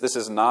this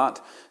is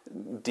not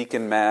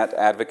Deacon Matt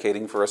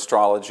advocating for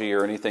astrology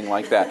or anything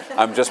like that.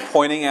 I'm just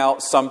pointing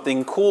out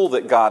something cool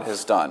that God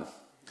has done.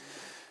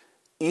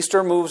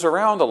 Easter moves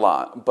around a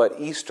lot, but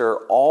Easter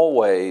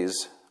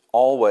always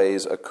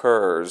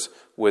occurs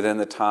within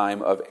the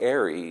time of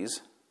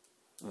Aries,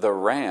 the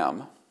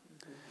ram,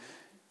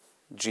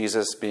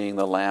 Jesus being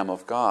the Lamb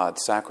of God,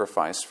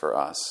 sacrificed for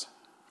us,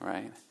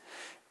 right?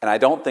 And I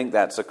don't think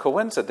that's a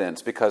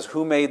coincidence, because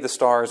who made the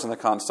stars and the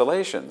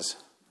constellations?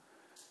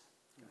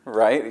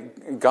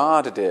 Right?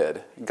 God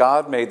did.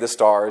 God made the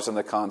stars and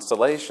the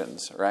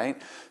constellations, right?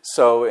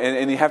 So,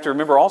 and you have to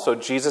remember also,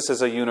 Jesus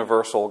is a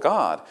universal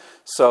God.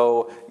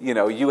 So,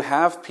 you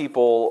have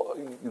people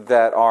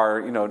that are,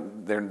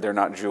 they're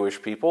not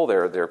Jewish people,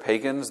 they're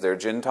pagans, they're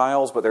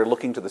Gentiles, but they're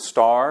looking to the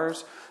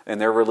stars, and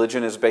their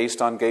religion is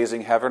based on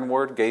gazing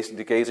heavenward,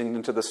 gazing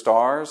into the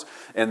stars,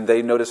 and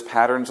they notice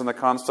patterns in the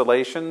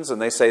constellations, and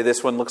they say,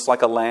 this one looks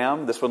like a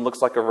lamb, this one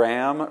looks like a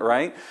ram,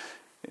 right?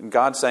 And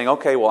God's saying,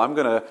 okay, well,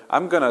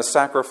 I'm gonna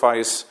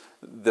sacrifice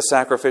the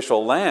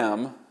sacrificial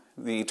lamb,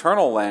 the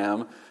eternal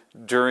lamb,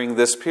 during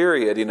this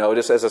period,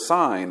 just as a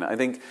sign. I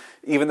think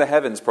even the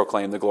heavens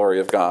proclaim the glory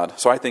of God.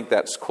 So I think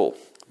that's cool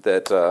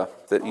that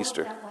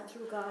Easter. That went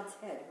through God's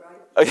head,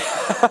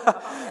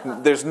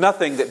 right? There's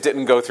nothing that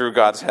didn't go through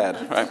God's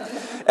head, right?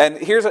 And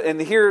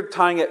here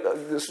tying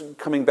it,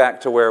 coming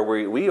back to where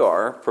we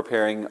are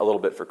preparing a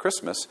little bit for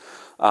Christmas.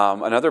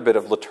 Another bit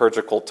of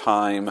liturgical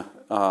time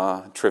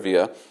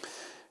trivia.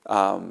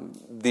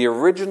 The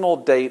original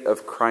date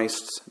of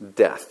Christ's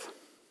death,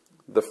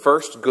 the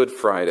first Good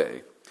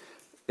Friday,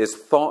 is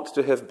thought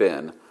to have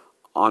been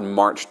on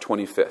March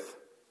 25th.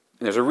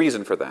 And there's a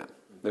reason for that.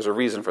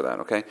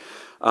 Okay?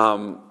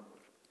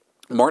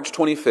 March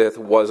 25th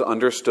was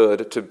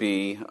understood to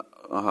be,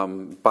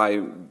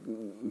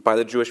 by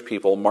the Jewish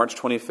people, March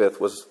 25th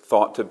was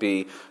thought to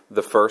be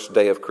the first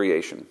day of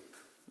creation.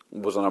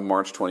 It was on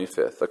March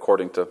 25th,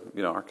 according to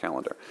our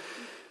calendar.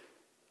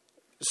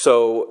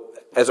 So,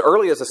 as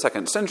early as the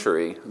 2nd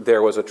century,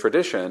 there was a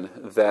tradition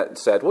that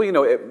said,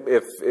 well,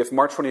 if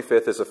March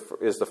 25th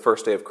is the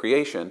first day of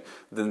creation,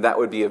 then that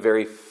would be a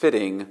very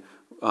fitting,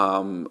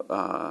 time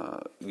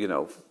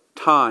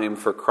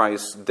for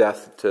Christ's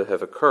death to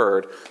have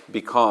occurred,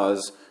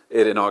 because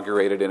it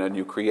inaugurated in a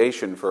new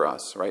creation for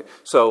us, right?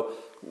 So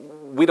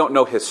we don't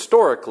know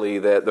historically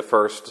that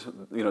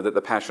that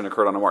the Passion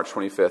occurred on March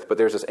 25th, but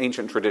there's this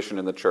ancient tradition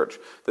in the church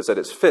that said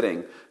it's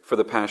fitting for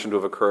the Passion to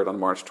have occurred on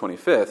March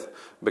 25th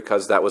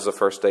because that was the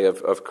first day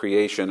of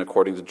creation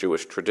according to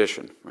Jewish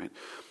tradition, right?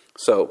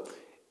 So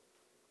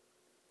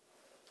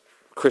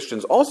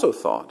Christians also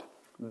thought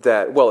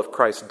that, well, if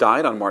Christ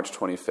died on March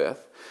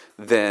 25th,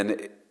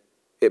 then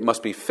it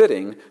must be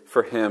fitting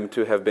for him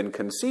to have been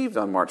conceived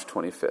on March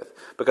 25th.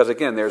 Because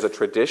again, there's a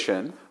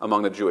tradition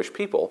among the Jewish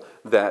people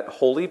that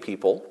holy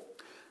people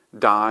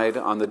died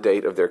on the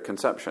date of their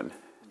conception.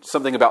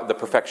 Something about the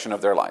perfection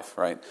of their life,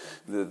 right?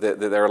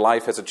 Their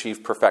life has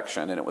achieved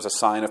perfection, and it was a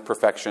sign of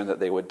perfection that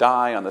they would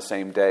die on the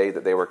same day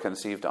that they were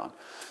conceived on.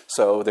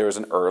 So there was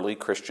an early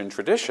Christian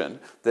tradition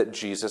that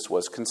Jesus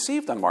was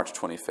conceived on March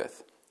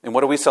 25th. And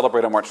what do we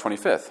celebrate on March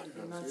 25th?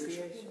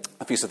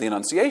 A Feast of the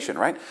Annunciation,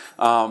 right?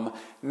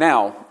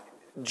 Now,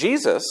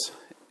 Jesus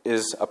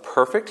is a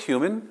perfect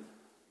human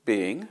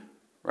being,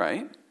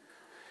 right?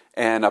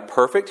 And a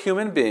perfect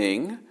human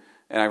being,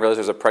 and I realize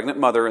there's a pregnant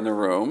mother in the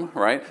room,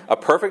 right? A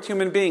perfect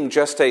human being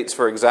gestates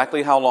for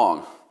exactly how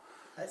long?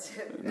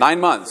 9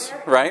 months,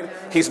 right?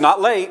 He's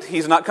not late.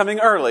 He's not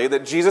coming early.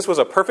 That Jesus was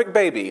a perfect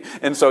baby,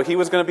 and so he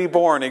was going to be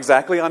born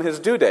exactly on his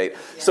due date.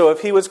 So if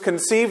he was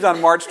conceived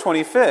on March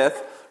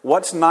 25th,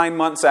 what's 9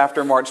 months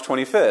after March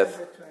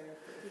 25th?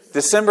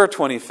 December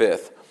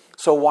 25th.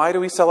 So why do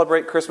we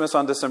celebrate Christmas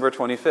on December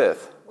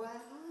 25th?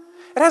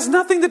 It has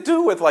nothing to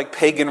do with like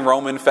pagan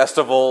Roman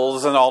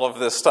festivals and all of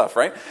this stuff,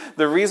 right?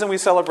 The reason we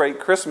celebrate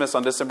Christmas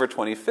on December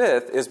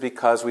 25th is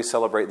because we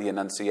celebrate the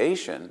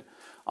Annunciation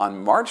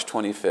on March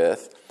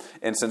 25th,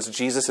 and since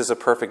Jesus is a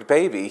perfect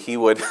baby, he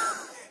would,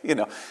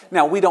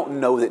 Now, we don't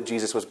know that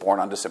Jesus was born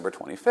on December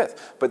 25th,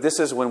 but this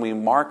is when we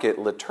mark it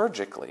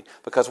liturgically,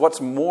 because what's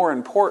more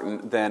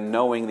important than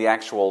knowing the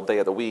actual day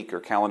of the week or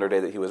calendar day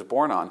that he was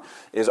born on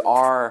is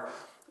our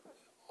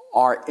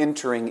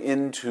entering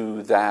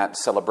into that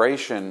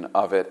celebration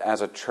of it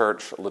as a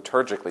church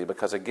liturgically,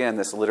 because again,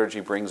 this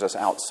liturgy brings us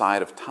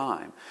outside of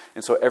time.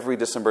 And so every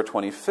December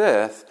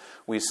 25th,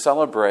 we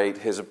celebrate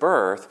his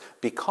birth,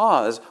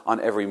 because on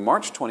every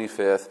March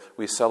 25th,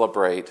 we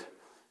celebrate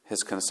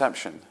his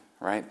conception,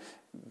 right?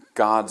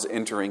 God's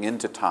entering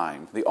into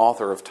time, the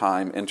author of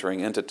time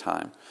entering into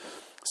time.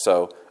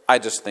 So I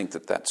just think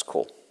that that's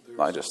cool. There's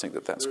an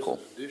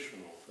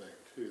additional thing,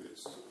 too,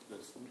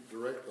 that's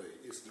directly,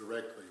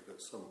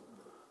 but some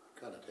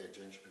kind of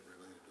tangentially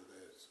related to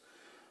this.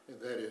 And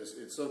that is,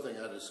 it's something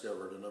I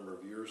discovered a number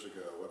of years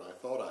ago when I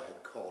thought I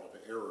had caught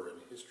an error in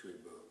a history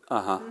book.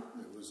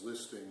 It was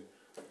listing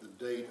the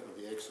date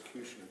of the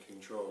execution of King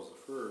Charles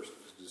I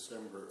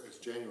as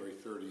January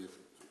 30th,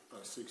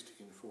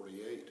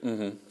 1648.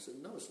 I said,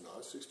 no, it's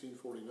not,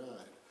 1649.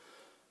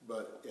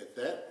 But at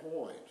that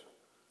point,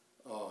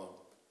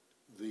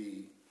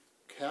 the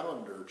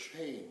calendar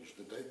changed.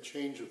 The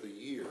change of the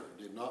year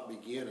did not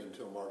begin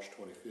until March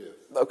 25th.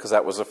 Oh, because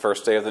that was the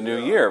first day of the new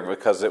year,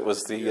 because it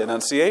was the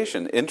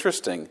Annunciation.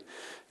 Interesting.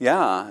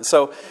 Yeah.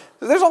 So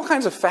there's all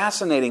kinds of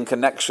fascinating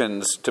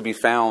connections to be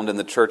found in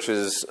the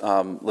church's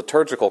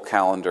liturgical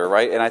calendar,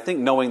 right? And I think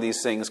knowing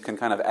these things can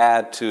kind of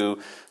add to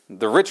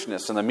the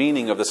richness and the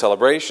meaning of the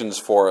celebrations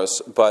for us.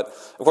 But,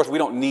 of course, we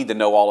don't need to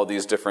know all of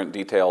these different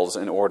details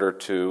in order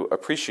to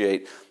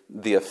appreciate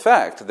the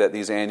effect that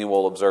these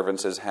annual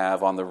observances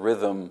have on the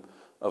rhythm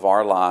of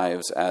our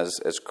lives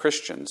as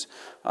Christians.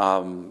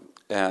 And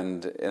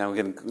I'm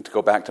going to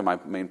go back to my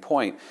main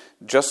point.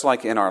 Just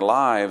like in our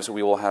lives,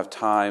 we will have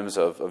times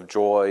of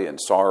joy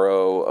and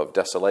sorrow, of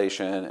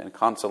desolation and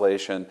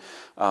consolation.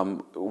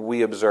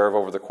 We observe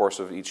over the course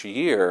of each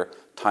year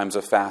times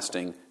of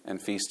fasting and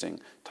feasting,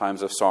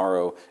 times of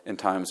sorrow and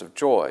times of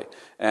joy.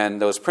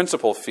 And those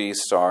principal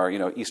feasts are,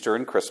 Easter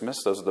and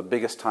Christmas. Those are the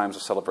biggest times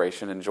of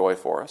celebration and joy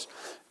for us.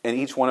 And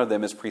each one of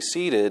them is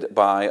preceded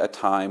by a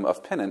time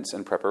of penance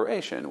and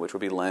preparation, which would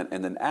be Lent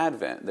and then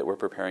Advent that we're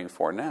preparing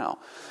for now.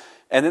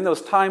 And then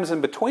those times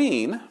in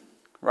between,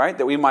 right,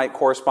 that we might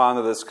correspond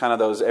to this kind of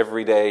those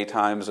everyday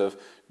times of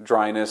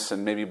dryness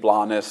and maybe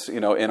blahness,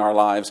 in our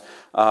lives,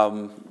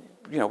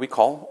 we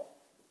call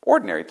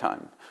ordinary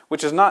time,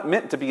 which is not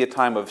meant to be a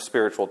time of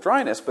spiritual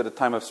dryness, but a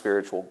time of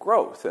spiritual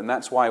growth. And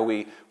that's why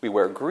we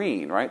wear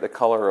green, right, the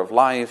color of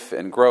life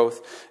and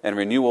growth and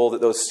renewal,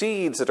 that those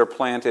seeds that are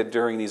planted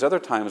during these other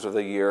times of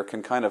the year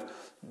can kind of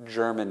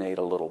germinate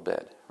a little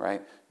bit,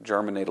 right?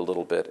 Germinate a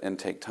little bit and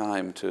take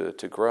time to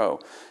grow.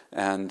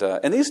 And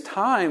these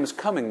times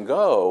come and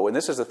go, and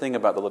this is the thing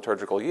about the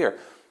liturgical year.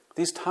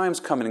 These times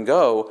come and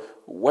go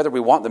whether we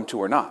want them to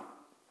or not.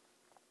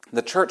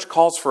 The church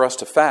calls for us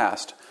to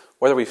fast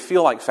whether we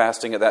feel like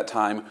fasting at that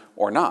time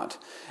or not.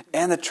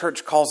 And the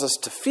church calls us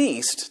to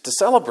feast, to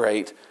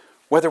celebrate,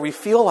 whether we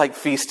feel like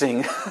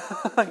feasting,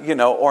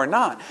 or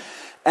not.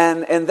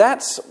 And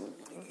that's...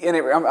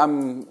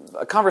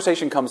 a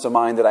conversation comes to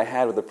mind that I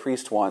had with a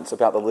priest once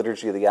about the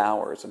Liturgy of the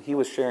Hours, and he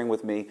was sharing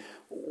with me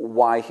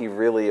why he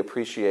really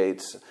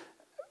appreciates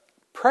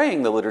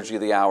praying the Liturgy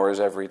of the Hours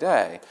every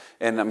day.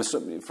 And I'm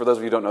assuming, for those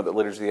of you who don't know the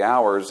Liturgy of the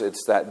Hours,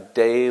 it's that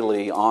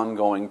daily,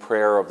 ongoing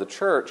prayer of the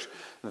church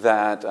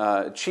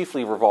that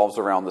chiefly revolves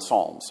around the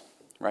Psalms.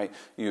 Right?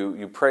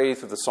 You pray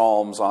through the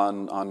Psalms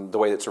on the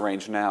way it's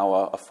arranged now,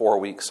 a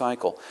 4-week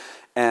cycle.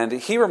 And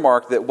he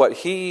remarked that what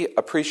he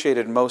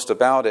appreciated most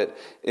about it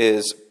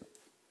is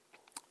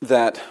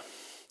that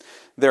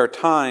there are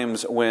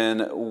times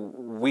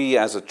when we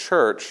as a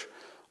church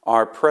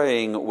are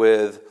praying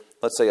with,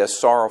 let's say, a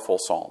sorrowful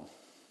psalm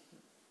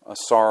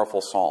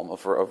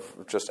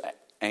of just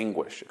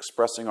anguish,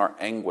 expressing our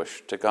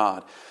anguish to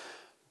God.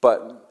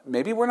 But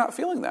maybe we're not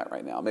feeling that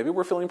right now. Maybe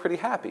we're feeling pretty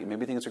happy.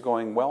 Maybe things are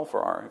going well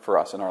for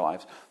us in our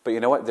lives. But you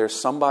know what? There's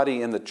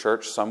somebody in the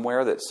church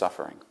somewhere that's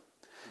suffering.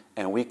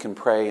 And we can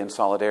pray in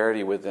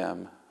solidarity with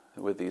them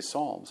with these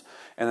psalms.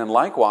 And then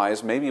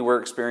likewise, maybe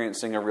we're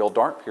experiencing a real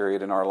dark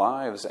period in our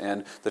lives,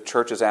 and the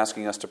church is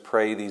asking us to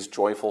pray these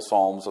joyful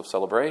psalms of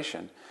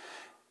celebration.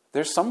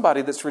 There's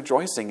somebody that's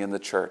rejoicing in the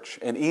church.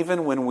 And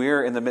even when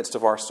we're in the midst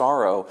of our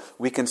sorrow,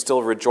 we can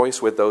still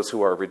rejoice with those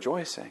who are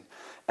rejoicing.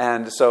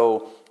 And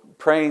so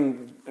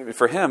praying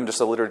for him, just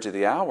the Liturgy of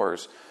the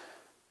Hours,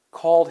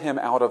 called him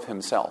out of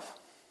himself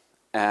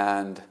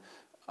and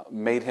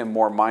made him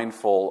more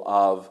mindful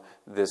of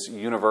this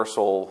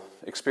universal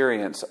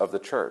experience of the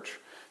church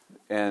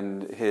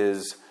and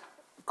his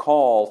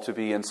call to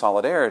be in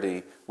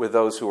solidarity with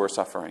those who are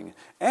suffering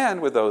and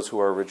with those who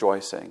are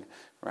rejoicing,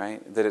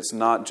 right? That it's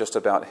not just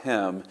about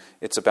him,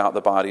 it's about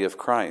the body of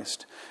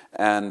Christ.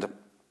 And,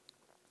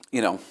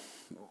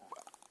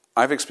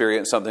 I've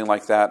experienced something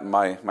like that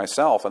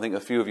myself. I think a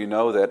few of you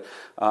know that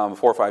 4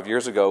 or 5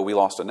 years ago we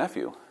lost a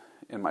nephew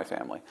in my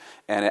family.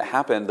 And it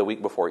happened the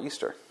week before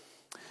Easter.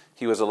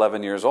 he was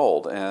 11 years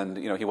old, and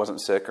he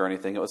wasn't sick or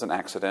anything. It was an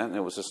accident.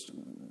 It was just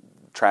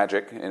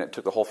tragic, and it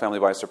took the whole family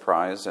by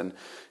surprise. And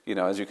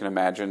as you can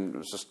imagine, it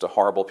was just a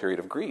horrible period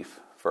of grief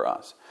for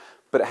us.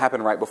 But it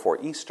happened right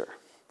before Easter.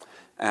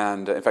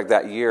 And in fact,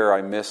 that year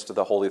I missed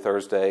the Holy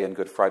Thursday and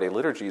Good Friday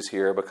liturgies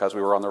here because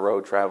we were on the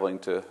road traveling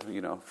to,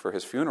 for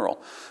his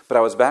funeral. But I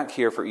was back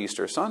here for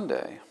Easter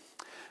Sunday,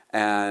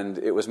 and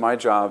it was my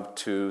job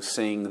to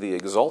sing the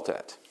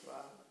Exultet,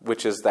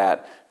 which is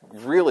that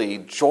really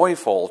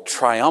joyful,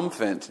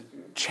 triumphant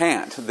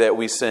chant that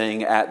we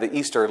sing at the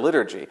Easter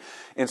liturgy.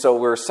 And so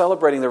we're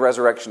celebrating the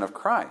resurrection of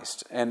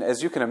Christ. And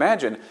as you can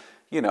imagine,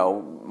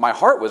 my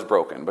heart was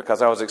broken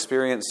because I was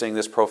experiencing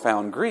this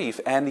profound grief,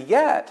 and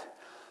yet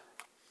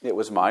it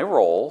was my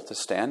role to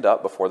stand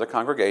up before the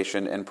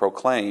congregation and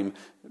proclaim,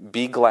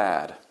 "Be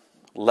glad.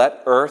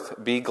 Let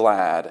earth be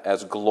glad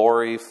as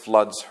glory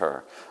floods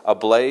her,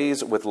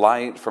 ablaze with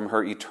light from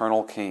her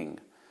eternal King.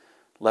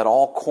 Let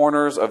all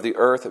corners of the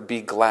earth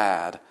be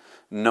glad,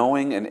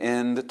 knowing an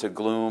end to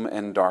gloom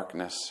and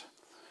darkness.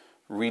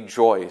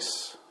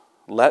 Rejoice.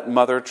 Let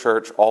Mother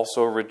Church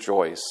also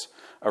rejoice,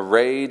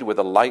 arrayed with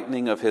the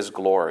lightning of his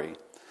glory.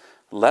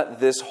 Let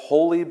this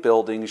holy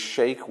building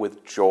shake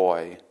with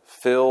joy,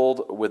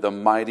 filled with the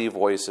mighty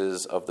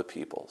voices of the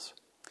peoples."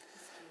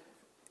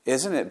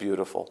 Isn't it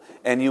beautiful?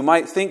 And you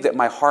might think that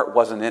my heart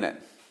wasn't in it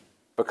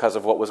because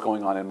of what was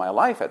going on in my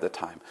life at the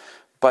time.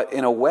 But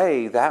in a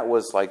way, that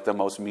was like the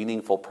most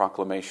meaningful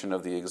proclamation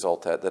of the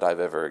Exultet that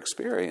I've ever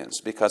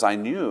experienced, because I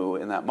knew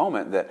in that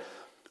moment that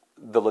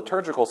the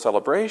liturgical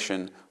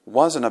celebration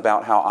wasn't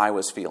about how I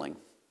was feeling,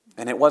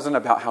 and it wasn't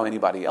about how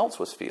anybody else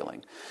was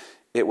feeling.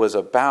 It was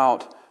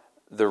about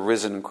the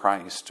risen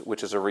Christ,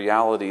 which is a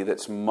reality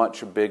that's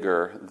much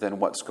bigger than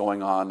what's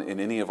going on in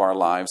any of our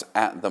lives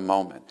at the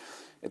moment.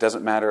 It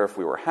doesn't matter if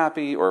we were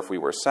happy or if we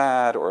were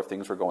sad or if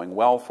things were going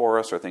well for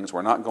us or things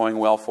were not going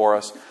well for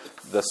us.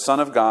 The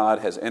Son of God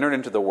has entered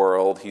into the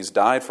world. He's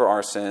died for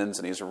our sins,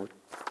 and he's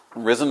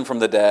risen from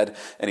the dead,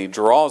 and he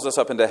draws us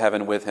up into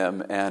heaven with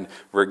him. And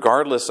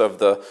regardless of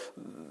the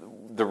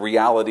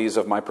realities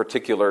of my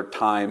particular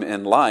time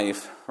in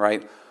life,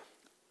 right,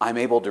 I'm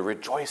able to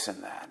rejoice in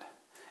that.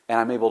 And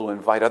I'm able to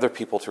invite other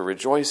people to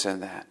rejoice in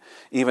that.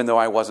 Even though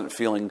I wasn't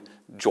feeling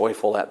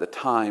joyful at the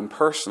time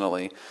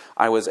personally,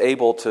 I was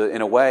able to,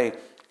 in a way,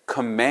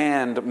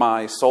 command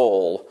my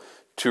soul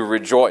to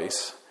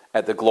rejoice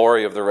at the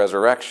glory of the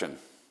resurrection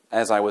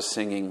as I was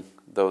singing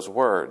those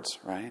words,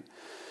 right?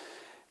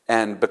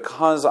 And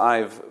because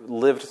I've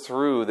lived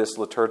through this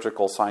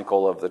liturgical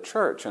cycle of the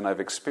church, and I've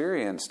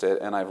experienced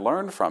it, and I've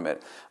learned from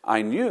it,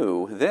 I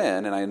knew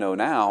then, and I know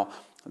now,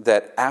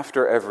 that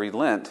after every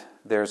Lent,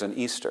 there's an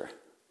Easter.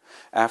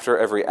 After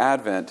every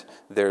Advent,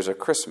 there's a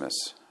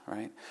Christmas,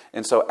 right?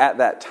 And so at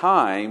that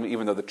time,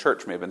 even though the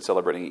church may have been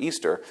celebrating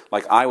Easter,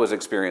 like I was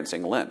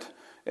experiencing Lent.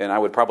 And I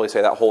would probably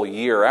say that whole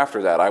year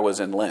after that, I was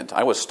in Lent.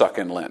 I was stuck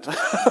in Lent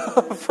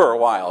for a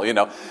while,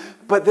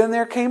 But then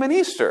there came an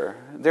Easter.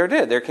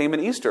 There came an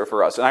Easter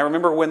for us. And I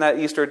remember when that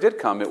Easter did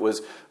come, it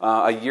was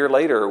a year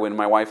later when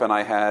my wife and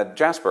I had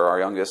Jasper, our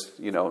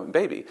youngest,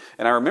 baby.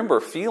 And I remember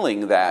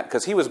feeling that,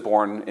 because he was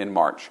born in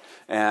March,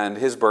 and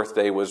his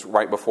birthday was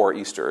right before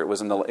Easter. It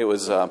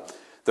was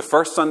the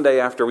first Sunday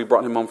after we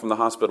brought him home from the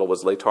hospital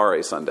was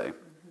Laetare Sunday.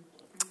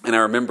 And I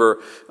remember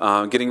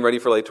getting ready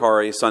for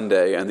Laetare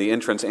Sunday, and the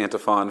entrance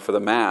antiphon for the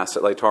Mass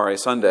at Laetare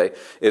Sunday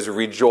is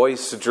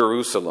 "Rejoice,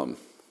 Jerusalem."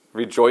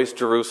 Rejoice,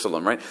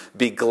 Jerusalem, right?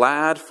 Be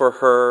glad for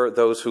her,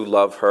 those who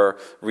love her.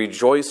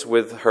 Rejoice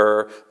with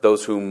her,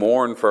 those who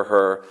mourn for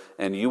her,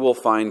 and you will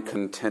find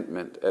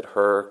contentment at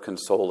her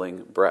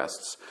consoling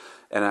breasts.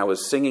 And I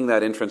was singing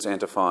that entrance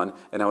antiphon,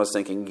 and I was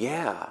thinking,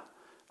 yeah,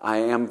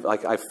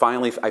 I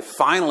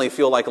finally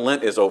feel like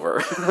Lent is over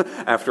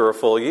after a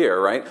full year,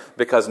 right?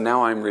 Because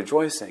now I'm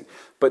rejoicing.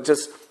 But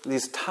just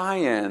these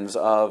tie-ins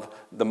of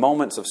the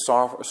moments of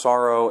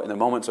sorrow and the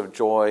moments of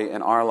joy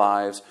in our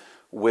lives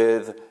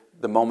with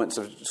the moments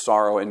of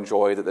sorrow and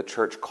joy that the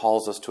church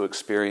calls us to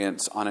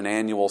experience on an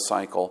annual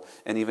cycle,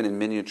 and even in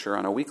miniature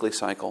on a weekly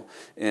cycle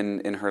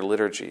in her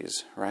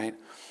liturgies, right?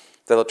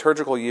 The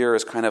liturgical year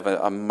is kind of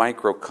a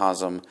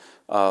microcosm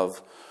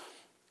of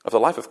the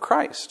life of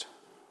Christ,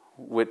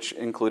 which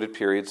included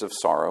periods of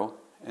sorrow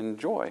and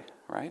joy,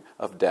 right?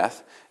 Of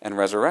death and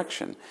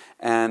resurrection.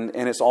 And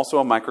it's also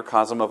a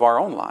microcosm of our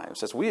own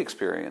lives as we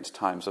experience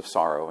times of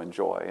sorrow and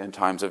joy and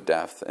times of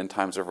death and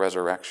times of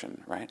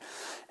resurrection, right?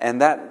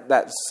 And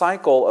that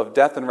cycle of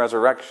death and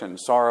resurrection,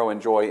 sorrow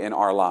and joy in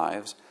our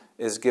lives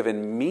is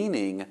given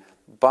meaning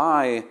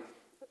by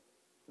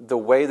the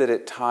way that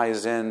it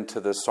ties into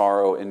the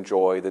sorrow and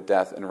joy, the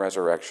death and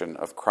resurrection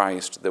of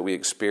Christ that we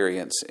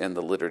experience in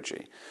the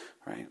liturgy,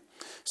 right?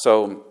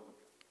 So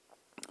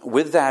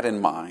with that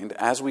in mind,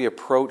 as we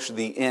approach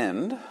the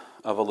end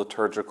of a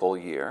liturgical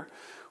year,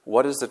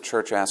 what is the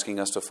church asking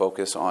us to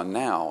focus on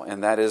now?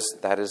 And that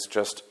is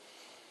just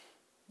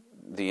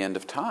the end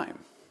of time,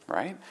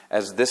 right?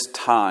 As this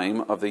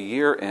time of the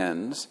year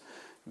ends,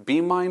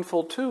 be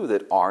mindful too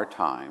that our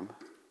time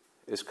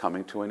is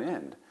coming to an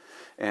end.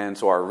 And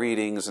so our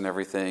readings and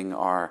everything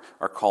are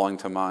calling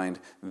to mind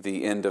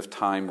the end of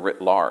time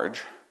writ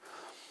large,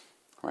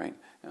 right?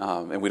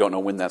 And we don't know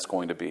when that's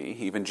going to be.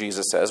 Even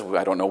Jesus says,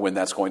 I don't know when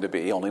that's going to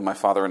be. Only my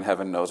Father in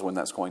heaven knows when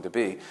that's going to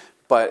be.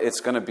 But it's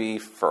going to be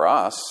for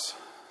us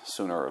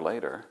sooner or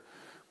later.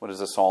 What does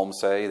the Psalm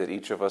say? That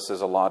each of us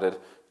is allotted,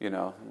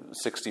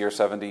 60 or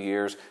 70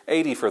 years,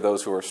 80 for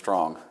those who are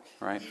strong,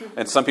 right?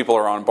 And some people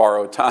are on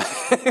borrowed time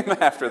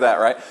after that,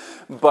 right?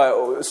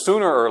 But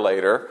sooner or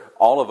later,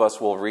 all of us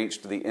will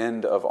reach the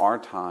end of our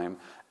time,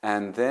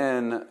 and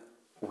then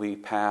we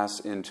pass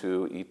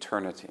into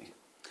eternity,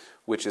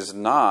 which is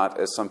not,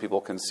 as some people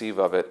conceive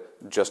of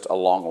it, just a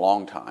long,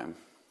 long time,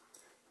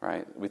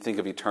 right? We think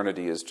of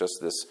eternity as just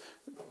this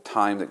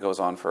time that goes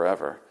on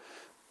forever.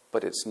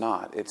 But it's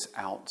not. It's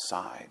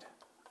outside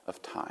of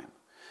time.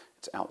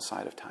 It's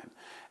outside of time.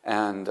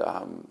 And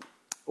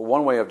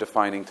one way of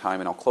defining time,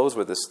 and I'll close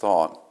with this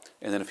thought,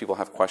 and then if people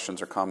have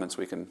questions or comments,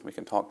 we can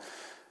talk.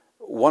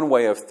 One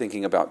way of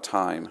thinking about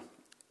time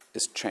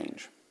is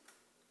change.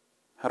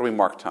 How do we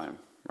mark time,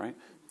 right?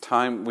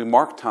 We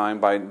mark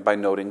time by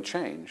noting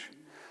change.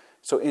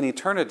 So in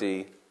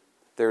eternity,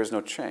 there is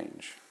no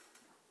change.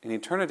 In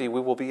eternity,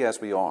 we will be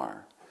as we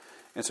are.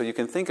 And so you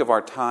can think of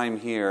our time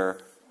here.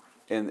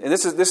 And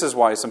this is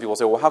why some people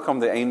say, well, how come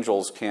the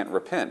angels can't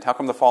repent? How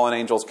come the fallen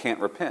angels can't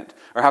repent?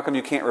 Or how come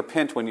you can't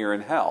repent when you're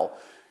in hell?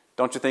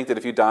 Don't you think that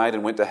if you died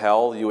and went to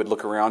hell, you would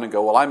look around and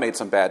go, well, I made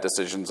some bad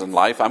decisions in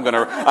life. I'm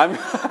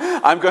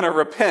gonna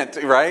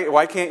repent, right?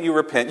 Why can't you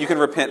repent? You can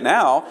repent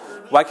now.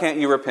 Why can't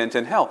you repent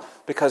in hell?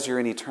 Because you're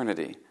in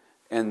eternity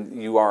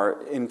and you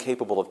are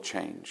incapable of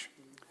change.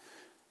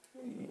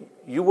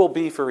 You will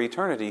be for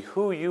eternity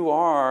who you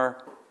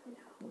are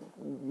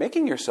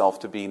making yourself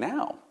to be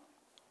now.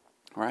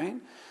 Right?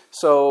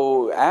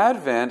 So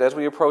Advent, as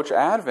we approach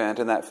Advent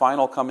and that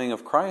final coming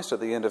of Christ at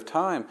the end of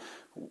time,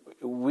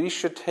 we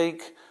should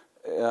take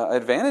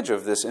advantage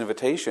of this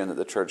invitation that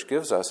the church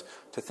gives us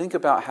to think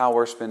about how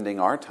we're spending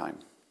our time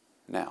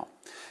now.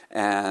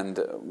 And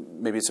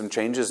maybe some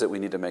changes that we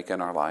need to make in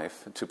our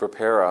life to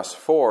prepare us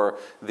for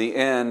the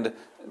end,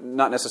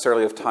 not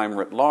necessarily of time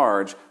writ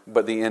large,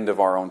 but the end of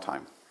our own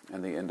time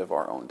and the end of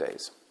our own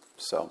days.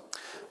 So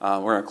we're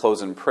going to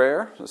close in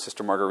prayer.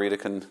 Sister Margarita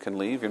can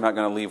leave. You're not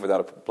going to leave without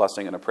a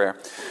blessing and a prayer.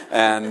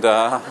 And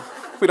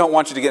we don't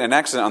want you to get in an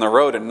accident on the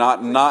road and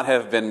not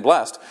have been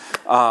blessed.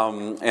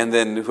 And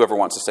then whoever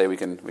wants to stay, we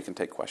can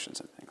take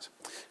questions and things.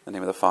 In the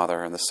name of the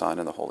Father, and the Son,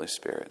 and the Holy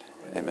Spirit.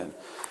 Amen.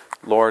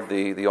 Lord,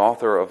 the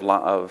author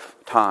of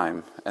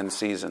time and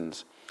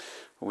seasons,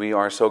 we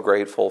are so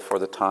grateful for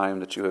the time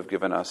that you have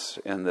given us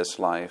in this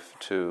life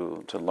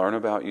to learn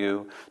about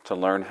you, to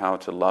learn how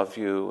to love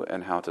you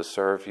and how to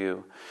serve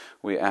you.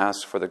 We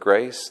ask for the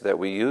grace that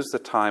we use the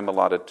time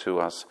allotted to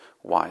us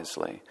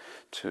wisely,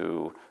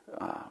 to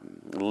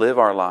live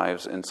our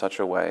lives in such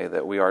a way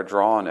that we are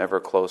drawn ever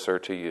closer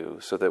to you,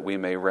 so that we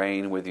may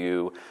reign with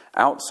you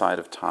outside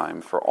of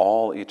time for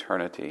all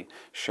eternity,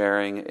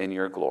 sharing in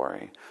your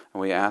glory.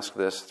 And we ask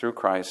this through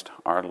Christ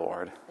our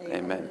Lord.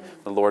 Amen.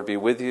 The Lord be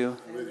with you,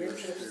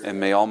 and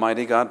may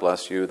Almighty God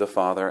bless you, the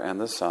Father and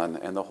the Son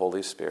and the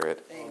Holy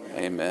Spirit.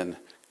 Amen.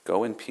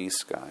 Go in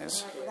peace,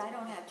 guys. But I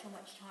don't have too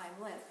much time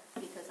left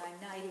because I'm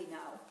 90 now.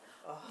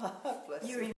 Oh, bless you.